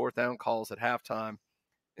with these fourth down calls at halftime,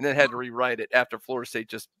 and then had to rewrite it after Florida State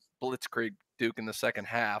just blitzkrieg Duke in the second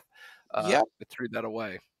half. It threw that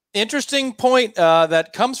away. Interesting point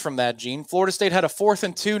that comes from that, Gene. Florida State had a 4th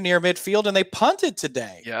and 2 near midfield, and they punted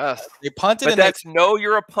today. Yes. They punted. But that's know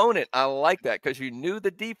your opponent. I like that, because you knew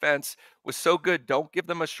the defense was so good. Don't give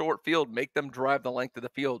them a short field. Make them drive the length of the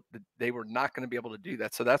field. They were not going to be able to do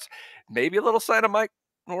that. So that's maybe a little sign of Mike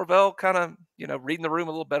Norvell kind of, reading the room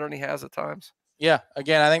a little better than he has at times? Yeah,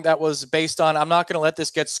 again, I think that was based on, I'm not going to let this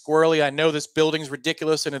get squirrely. I know this building's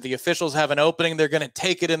ridiculous, and if the officials have an opening, they're going to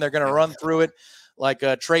take it and they're going to run through it like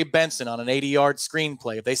Trey Benson on an 80-yard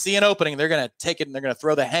screenplay. If they see an opening, they're going to take it and they're going to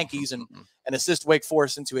throw the hankies and assist Wake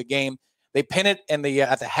Forest into a game. They pin it at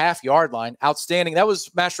the half-yard line. Outstanding. That was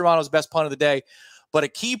Mastromanno's best punt of the day. But a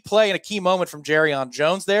key play and a key moment from Jerrion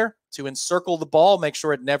Jones there to encircle the ball, make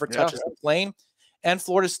sure it never touches the plane. And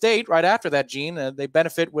Florida State, right after that, Gene, they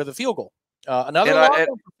benefit with a field goal. Another one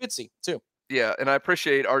for Fitzy, too. Yeah, and I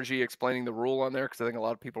appreciate RG explaining the rule on there because I think a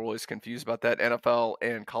lot of people are always confused about that. NFL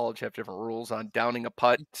and college have different rules on downing a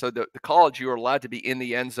putt. So the college, you are allowed to be in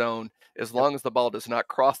the end zone as long as the ball does not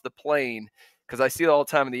cross the plane. Because I see it all the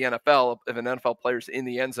time in the NFL. If an NFL player's in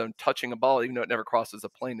the end zone touching a ball, even though it never crosses the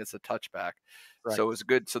plane, it's a touchback. Right. So it was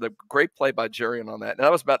good. So the great play by Jerrion on that. And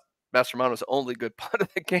that was about Mastromanno's only good punt of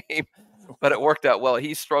the game, but it worked out well.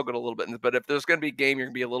 He struggled a little bit. But if there's going to be a game, you're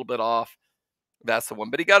going to be a little bit off. That's the one.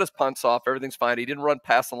 But he got his punts off. Everything's fine. He didn't run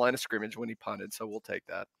past the line of scrimmage when he punted, so we'll take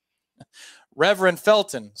that. Reverend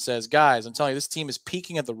Felton says, guys, I'm telling you, this team is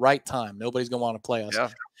peaking at the right time. Nobody's going to want to play us. Yeah.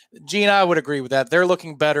 Gene, I would agree with that. They're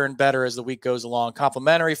looking better and better as the week goes along.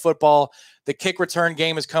 Complimentary football. The kick return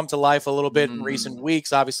game has come to life a little bit in recent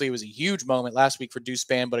weeks. Obviously, it was a huge moment last week for Deuce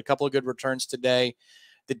Spann, but a couple of good returns today.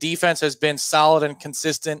 The defense has been solid and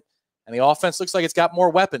consistent, and the offense looks like it's got more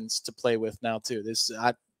weapons to play with now, too.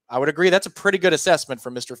 I would agree. That's a pretty good assessment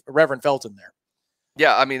from Mr. Reverend Felton there.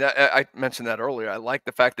 Yeah, I mean, I mentioned that earlier. I like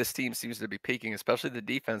the fact this team seems to be peaking, especially the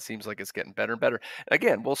defense seems like it's getting better and better.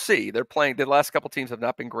 Again, we'll see. They're playing. The last couple teams have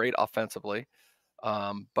not been great offensively,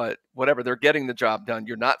 but whatever, they're getting the job done.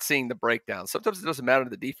 You're not seeing the breakdown. Sometimes it doesn't matter to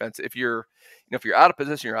the defense. If you're out of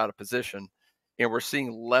position, you're out of position, and we're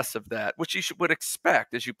seeing less of that, which you would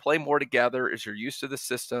expect as you play more together, as you're used to the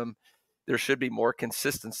system. There should be more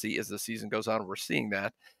consistency as the season goes on. We're seeing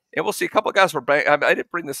that. And we'll see. A couple of guys were banged. I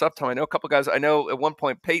didn't bring this up, Tom. I know a couple of guys. I know at one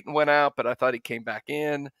point Peyton went out, but I thought he came back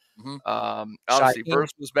in. Obviously,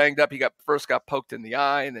 First was banged up. First got poked in the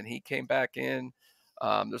eye, and then he came back in.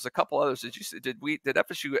 There's a couple others. Did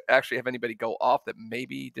FSU actually have anybody go off that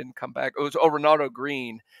maybe didn't come back? It was Ronaldo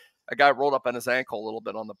Green. A guy rolled up on his ankle a little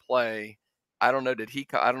bit on the play. I don't know.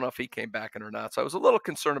 I don't know if he came back in or not. So I was a little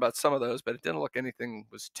concerned about some of those, but it didn't look anything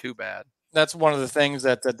was too bad. That's one of the things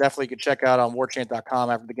that definitely could check out on warchant.com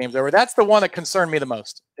after the game's over. That's the one that concerned me the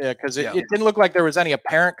most because it didn't look like there was any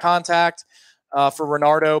apparent contact for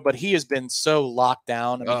Renardo, but he has been so locked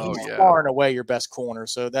down. I mean, he's far and away your best corner.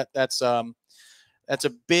 So that's a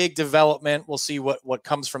big development. We'll see what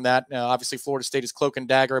comes from that. Obviously, Florida State is cloak and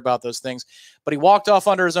dagger about those things, but he walked off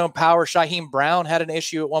under his own power. Shaheem Brown had an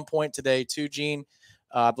issue at one point today too, Gene.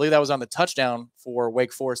 I believe that was on the touchdown for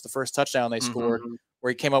Wake Forest, the first touchdown they scored, where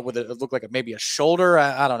he came up with it looked like maybe a shoulder.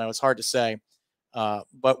 I don't know. It's hard to say.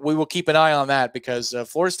 But we will keep an eye on that because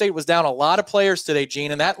Florida State was down a lot of players today,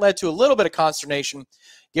 Gene, and that led to a little bit of consternation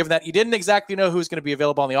given that you didn't exactly know who's going to be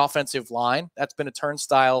available on the offensive line. That's been a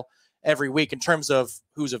turnstile every week in terms of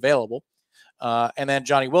who's available. And then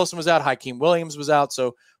Johnny Wilson was out. Hakeem Williams was out.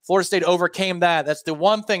 So Florida State overcame that. That's the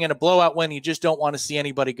one thing in a blowout win. You just don't want to see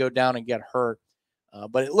anybody go down and get hurt.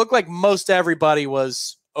 But it looked like most everybody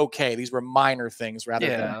was okay. These were minor things rather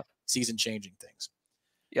than season-changing things.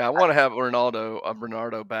 Yeah, I want to have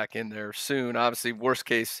Renardo back in there soon. Obviously, worst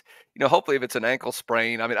case, hopefully if it's an ankle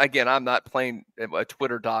sprain. I mean, again, I'm not playing a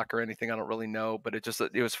Twitter doc or anything. I don't really know, but it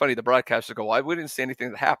was funny. The broadcasters go, "Well, we didn't see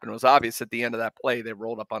anything that happened." It was obvious at the end of that play they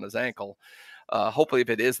rolled up on his ankle. Hopefully, if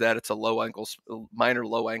it is that, it's a minor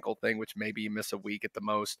low ankle thing, which maybe you miss a week at the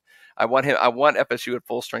most. I want FSU at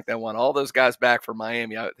full strength. I want all those guys back for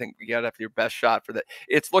Miami. I think you got to have your best shot for that.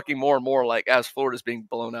 It's looking more and more like as Florida's being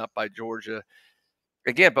blown out by Georgia.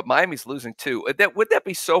 Again, but Miami's losing too. Would that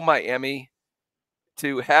be so Miami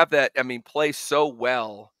to have that? I mean, play so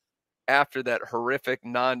well after that horrific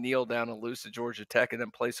non-kneel down and lose to Georgia Tech, and then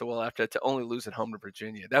play so well after that to only lose at home to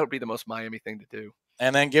Virginia. That would be the most Miami thing to do.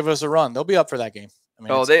 And then give us a run. They'll be up for that game. I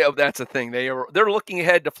mean, that's the thing. They're looking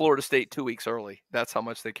ahead to Florida State 2 weeks early. That's how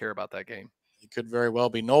much they care about that game. It could very well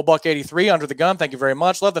be. Noel Buck 83 under the gun. Thank you very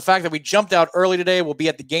much. Love the fact that we jumped out early today. We'll be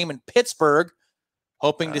at the game in Pittsburgh.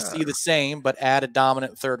 Hoping to see the same, but add a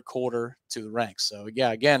dominant third quarter to the ranks. So,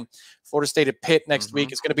 yeah, again, Florida State at Pitt next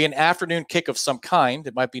week. It's going to be an afternoon kick of some kind.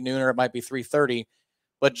 It might be noon or it might be 3:30.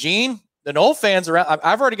 But, Gene, the Noel fans around,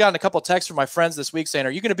 I've already gotten a couple of texts from my friends this week saying, are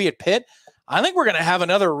you going to be at Pitt? I think we're going to have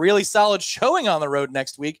another really solid showing on the road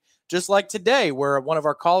next week, just like today, where one of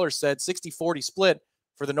our callers said 60-40 split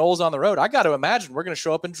for the Noles on the road. I got to imagine we're going to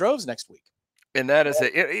show up in droves next week. And that is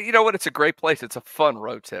it. You know what? It's a great place. It's a fun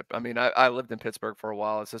road trip. I mean, I lived in Pittsburgh for a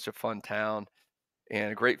while. It's such a fun town.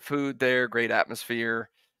 and great food there, great atmosphere.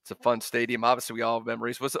 It's a fun stadium. Obviously, we all have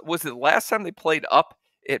memories. Was it the last time they played up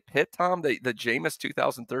at Pitt, Tom? The Jameis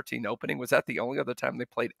 2013 opening, was that the only other time they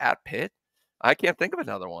played at Pitt? I can't think of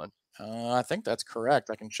another one. I think that's correct.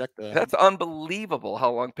 I can check the. That's unbelievable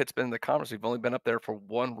how long Pitt's been in the conference. We've only been up there for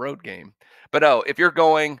one road game. But oh, if you're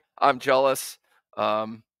going, I'm jealous.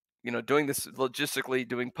 Doing this logistically,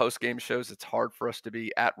 doing post-game shows, it's hard for us to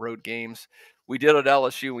be at road games. We did it at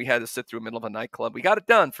LSU. We had to sit through the middle of a nightclub. We got it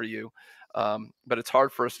done for you. But it's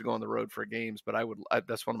hard for us to go on the road for games. But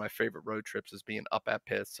that's one of my favorite road trips is being up at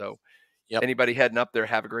Pitt. So anybody heading up there,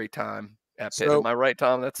 have a great time at Pitt. Am I right,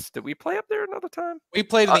 Tom? Did we play up there another time? We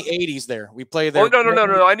played in the 80s there. We played there. Oh,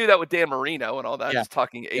 no. I knew that with Dan Marino and all that. Yeah. Just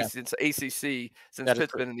talking since ACC. Since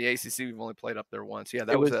Pitt's been in the ACC, we've only played up there once. Yeah,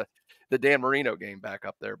 that was the Dan Marino game back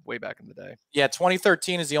up there way back in the day. Yeah,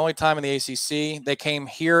 2013 is the only time in the ACC. They came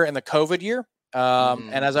here in the COVID year.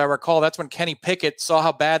 And as I recall, that's when Kenny Pickett saw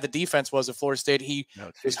how bad the defense was at Florida State. He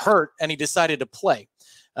was hurt, and he decided to play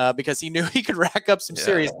because he knew he could rack up some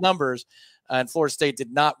serious numbers. And Florida State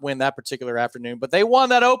did not win that particular afternoon. But they won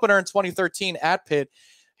that opener in 2013 at Pitt.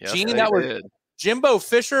 Yes, Gene, that was Jimbo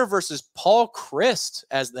Fisher versus Paul Christ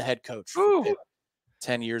as the head coach.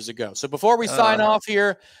 10 years ago. So before we sign off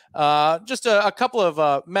here, just a couple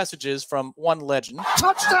of messages from one legend.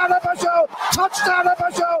 Touchdown FSU! Touchdown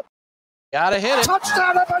FSU! Gotta hit it.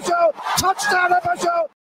 Touchdown FSU! Touchdown FSU!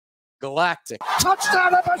 Galactic.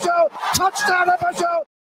 Touchdown FSU! Touchdown FSU!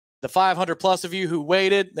 The 500 plus of you who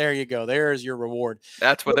waited, there you go. There's your reward.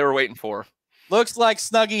 That's what they were waiting for. Looks like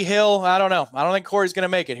Snuggy Hill. I don't know. I don't think Corey's going to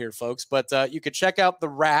make it here, folks. But you could check out the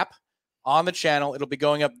wrap on the channel. It'll be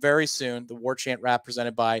going up very soon. The Warchant wrap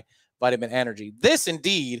presented by Vitamin Energy. This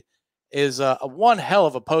indeed is a one hell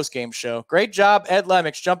of a post-game show. Great job, Ed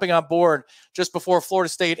Lemix, jumping on board just before Florida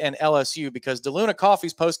State and LSU, because DeLuna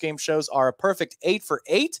Coffee's post-game shows are a perfect 8 for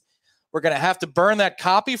 8. We're going to have to burn that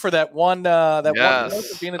copy for that one. One note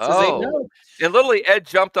being that says 8-0. And literally, Ed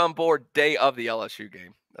jumped on board day of the LSU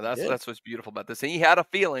game. That's what's beautiful about this. And he had a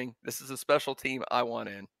feeling this is a special team I want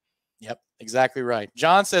in. Yep, exactly right.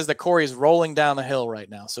 John says that Corey is rolling down the hill right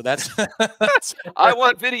now. So that's I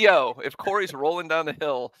want video. If Corey's rolling down the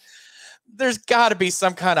hill. There's got to be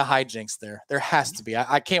some kind of hijinks there. There has to be.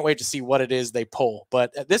 I can't wait to see what it is they pull.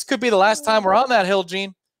 But this could be the last time we're on that hill,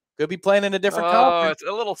 Gene. Could be playing in a different conference. It's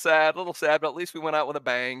a little sad, but at least we went out with a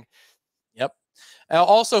bang. Yep.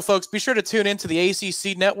 Also, folks, be sure to tune into the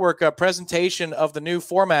ACC Network presentation of the new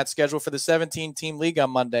format schedule for the 17-team league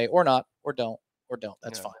on Monday. Or not, or don't.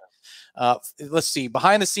 That's fine. Let's see.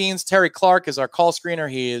 Behind the scenes, Terry Clark is our call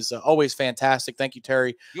screener. He is always fantastic. Thank you,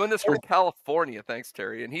 Terry. Doing this from California. Thanks,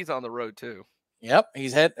 Terry. And he's on the road, too. Yep.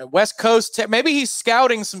 He's West Coast. Maybe he's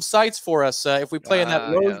scouting some sites for us if we play in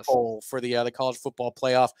that Rose Bowl for the college football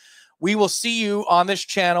playoff. We will see you on this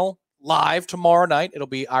channel live tomorrow night. It'll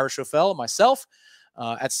be Irish O'Fell and myself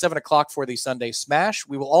at 7 o'clock for the Sunday Smash.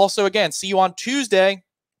 We will also, again, see you on Tuesday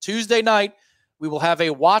night. We will have a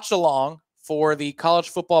watch-along for the college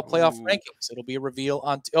football playoff rankings. It'll be a reveal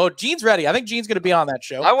on. Gene's ready. I think Gene's going to be on that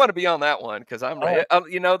show. I want to be on that one because I'm ready.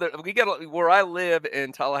 We get where I live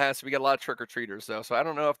in Tallahassee. We get a lot of trick or treaters though, so I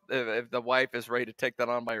don't know if the wife is ready to take that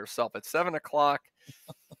on by herself at 7 o'clock.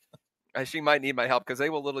 She might need my help because they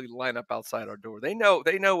will literally line up outside our door. They know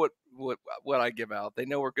what I give out. They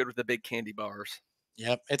know we're good with the big candy bars.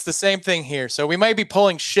 Yep, it's the same thing here. So we might be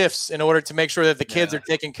pulling shifts in order to make sure that the kids are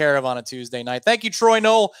taken care of on a Tuesday night. Thank you, Troy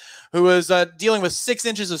Knoll, who is dealing with 6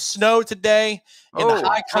 inches of snow today in the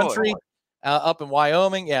high country up in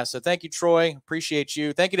Wyoming. Yeah, so thank you, Troy. Appreciate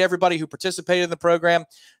you. Thank you to everybody who participated in the program.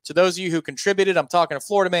 To those of you who contributed, I'm talking to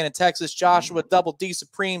Florida Man in Texas, Joshua, Double D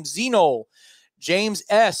Supreme, Zenol, James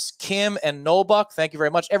S., Kim, and Nolbuck. Thank you very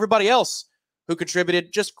much. Everybody else who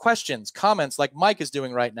contributed, just questions, comments like Mike is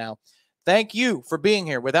doing right now. Thank you for being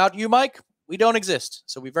here. Without you, Mike, we don't exist.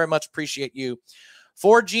 So we very much appreciate you.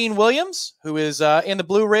 For Gene Williams, who is in the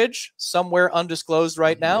Blue Ridge, somewhere undisclosed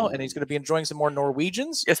right now, and he's going to be enjoying some more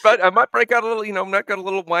Norwegians. Yes, but I might break out a little, I've got a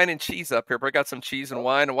little wine and cheese up here. Break out some cheese and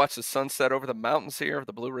wine and watch the sunset over the mountains here,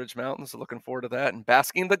 the Blue Ridge Mountains. Looking forward to that and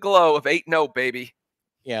basking in the glow of 8-0, baby.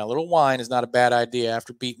 Yeah, a little wine is not a bad idea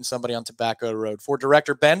after beating somebody on Tobacco Road. For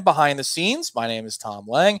Director Ben behind the scenes, my name is Tom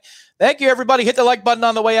Lang. Thank you, everybody. Hit the like button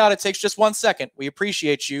on the way out. It takes just 1 second. We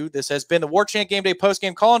appreciate you. This has been the Warchant Gameday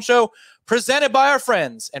Postgame Call-In Show presented by our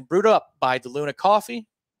friends and brewed up by DeLuna Coffee.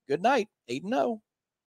 Good night. 8-0.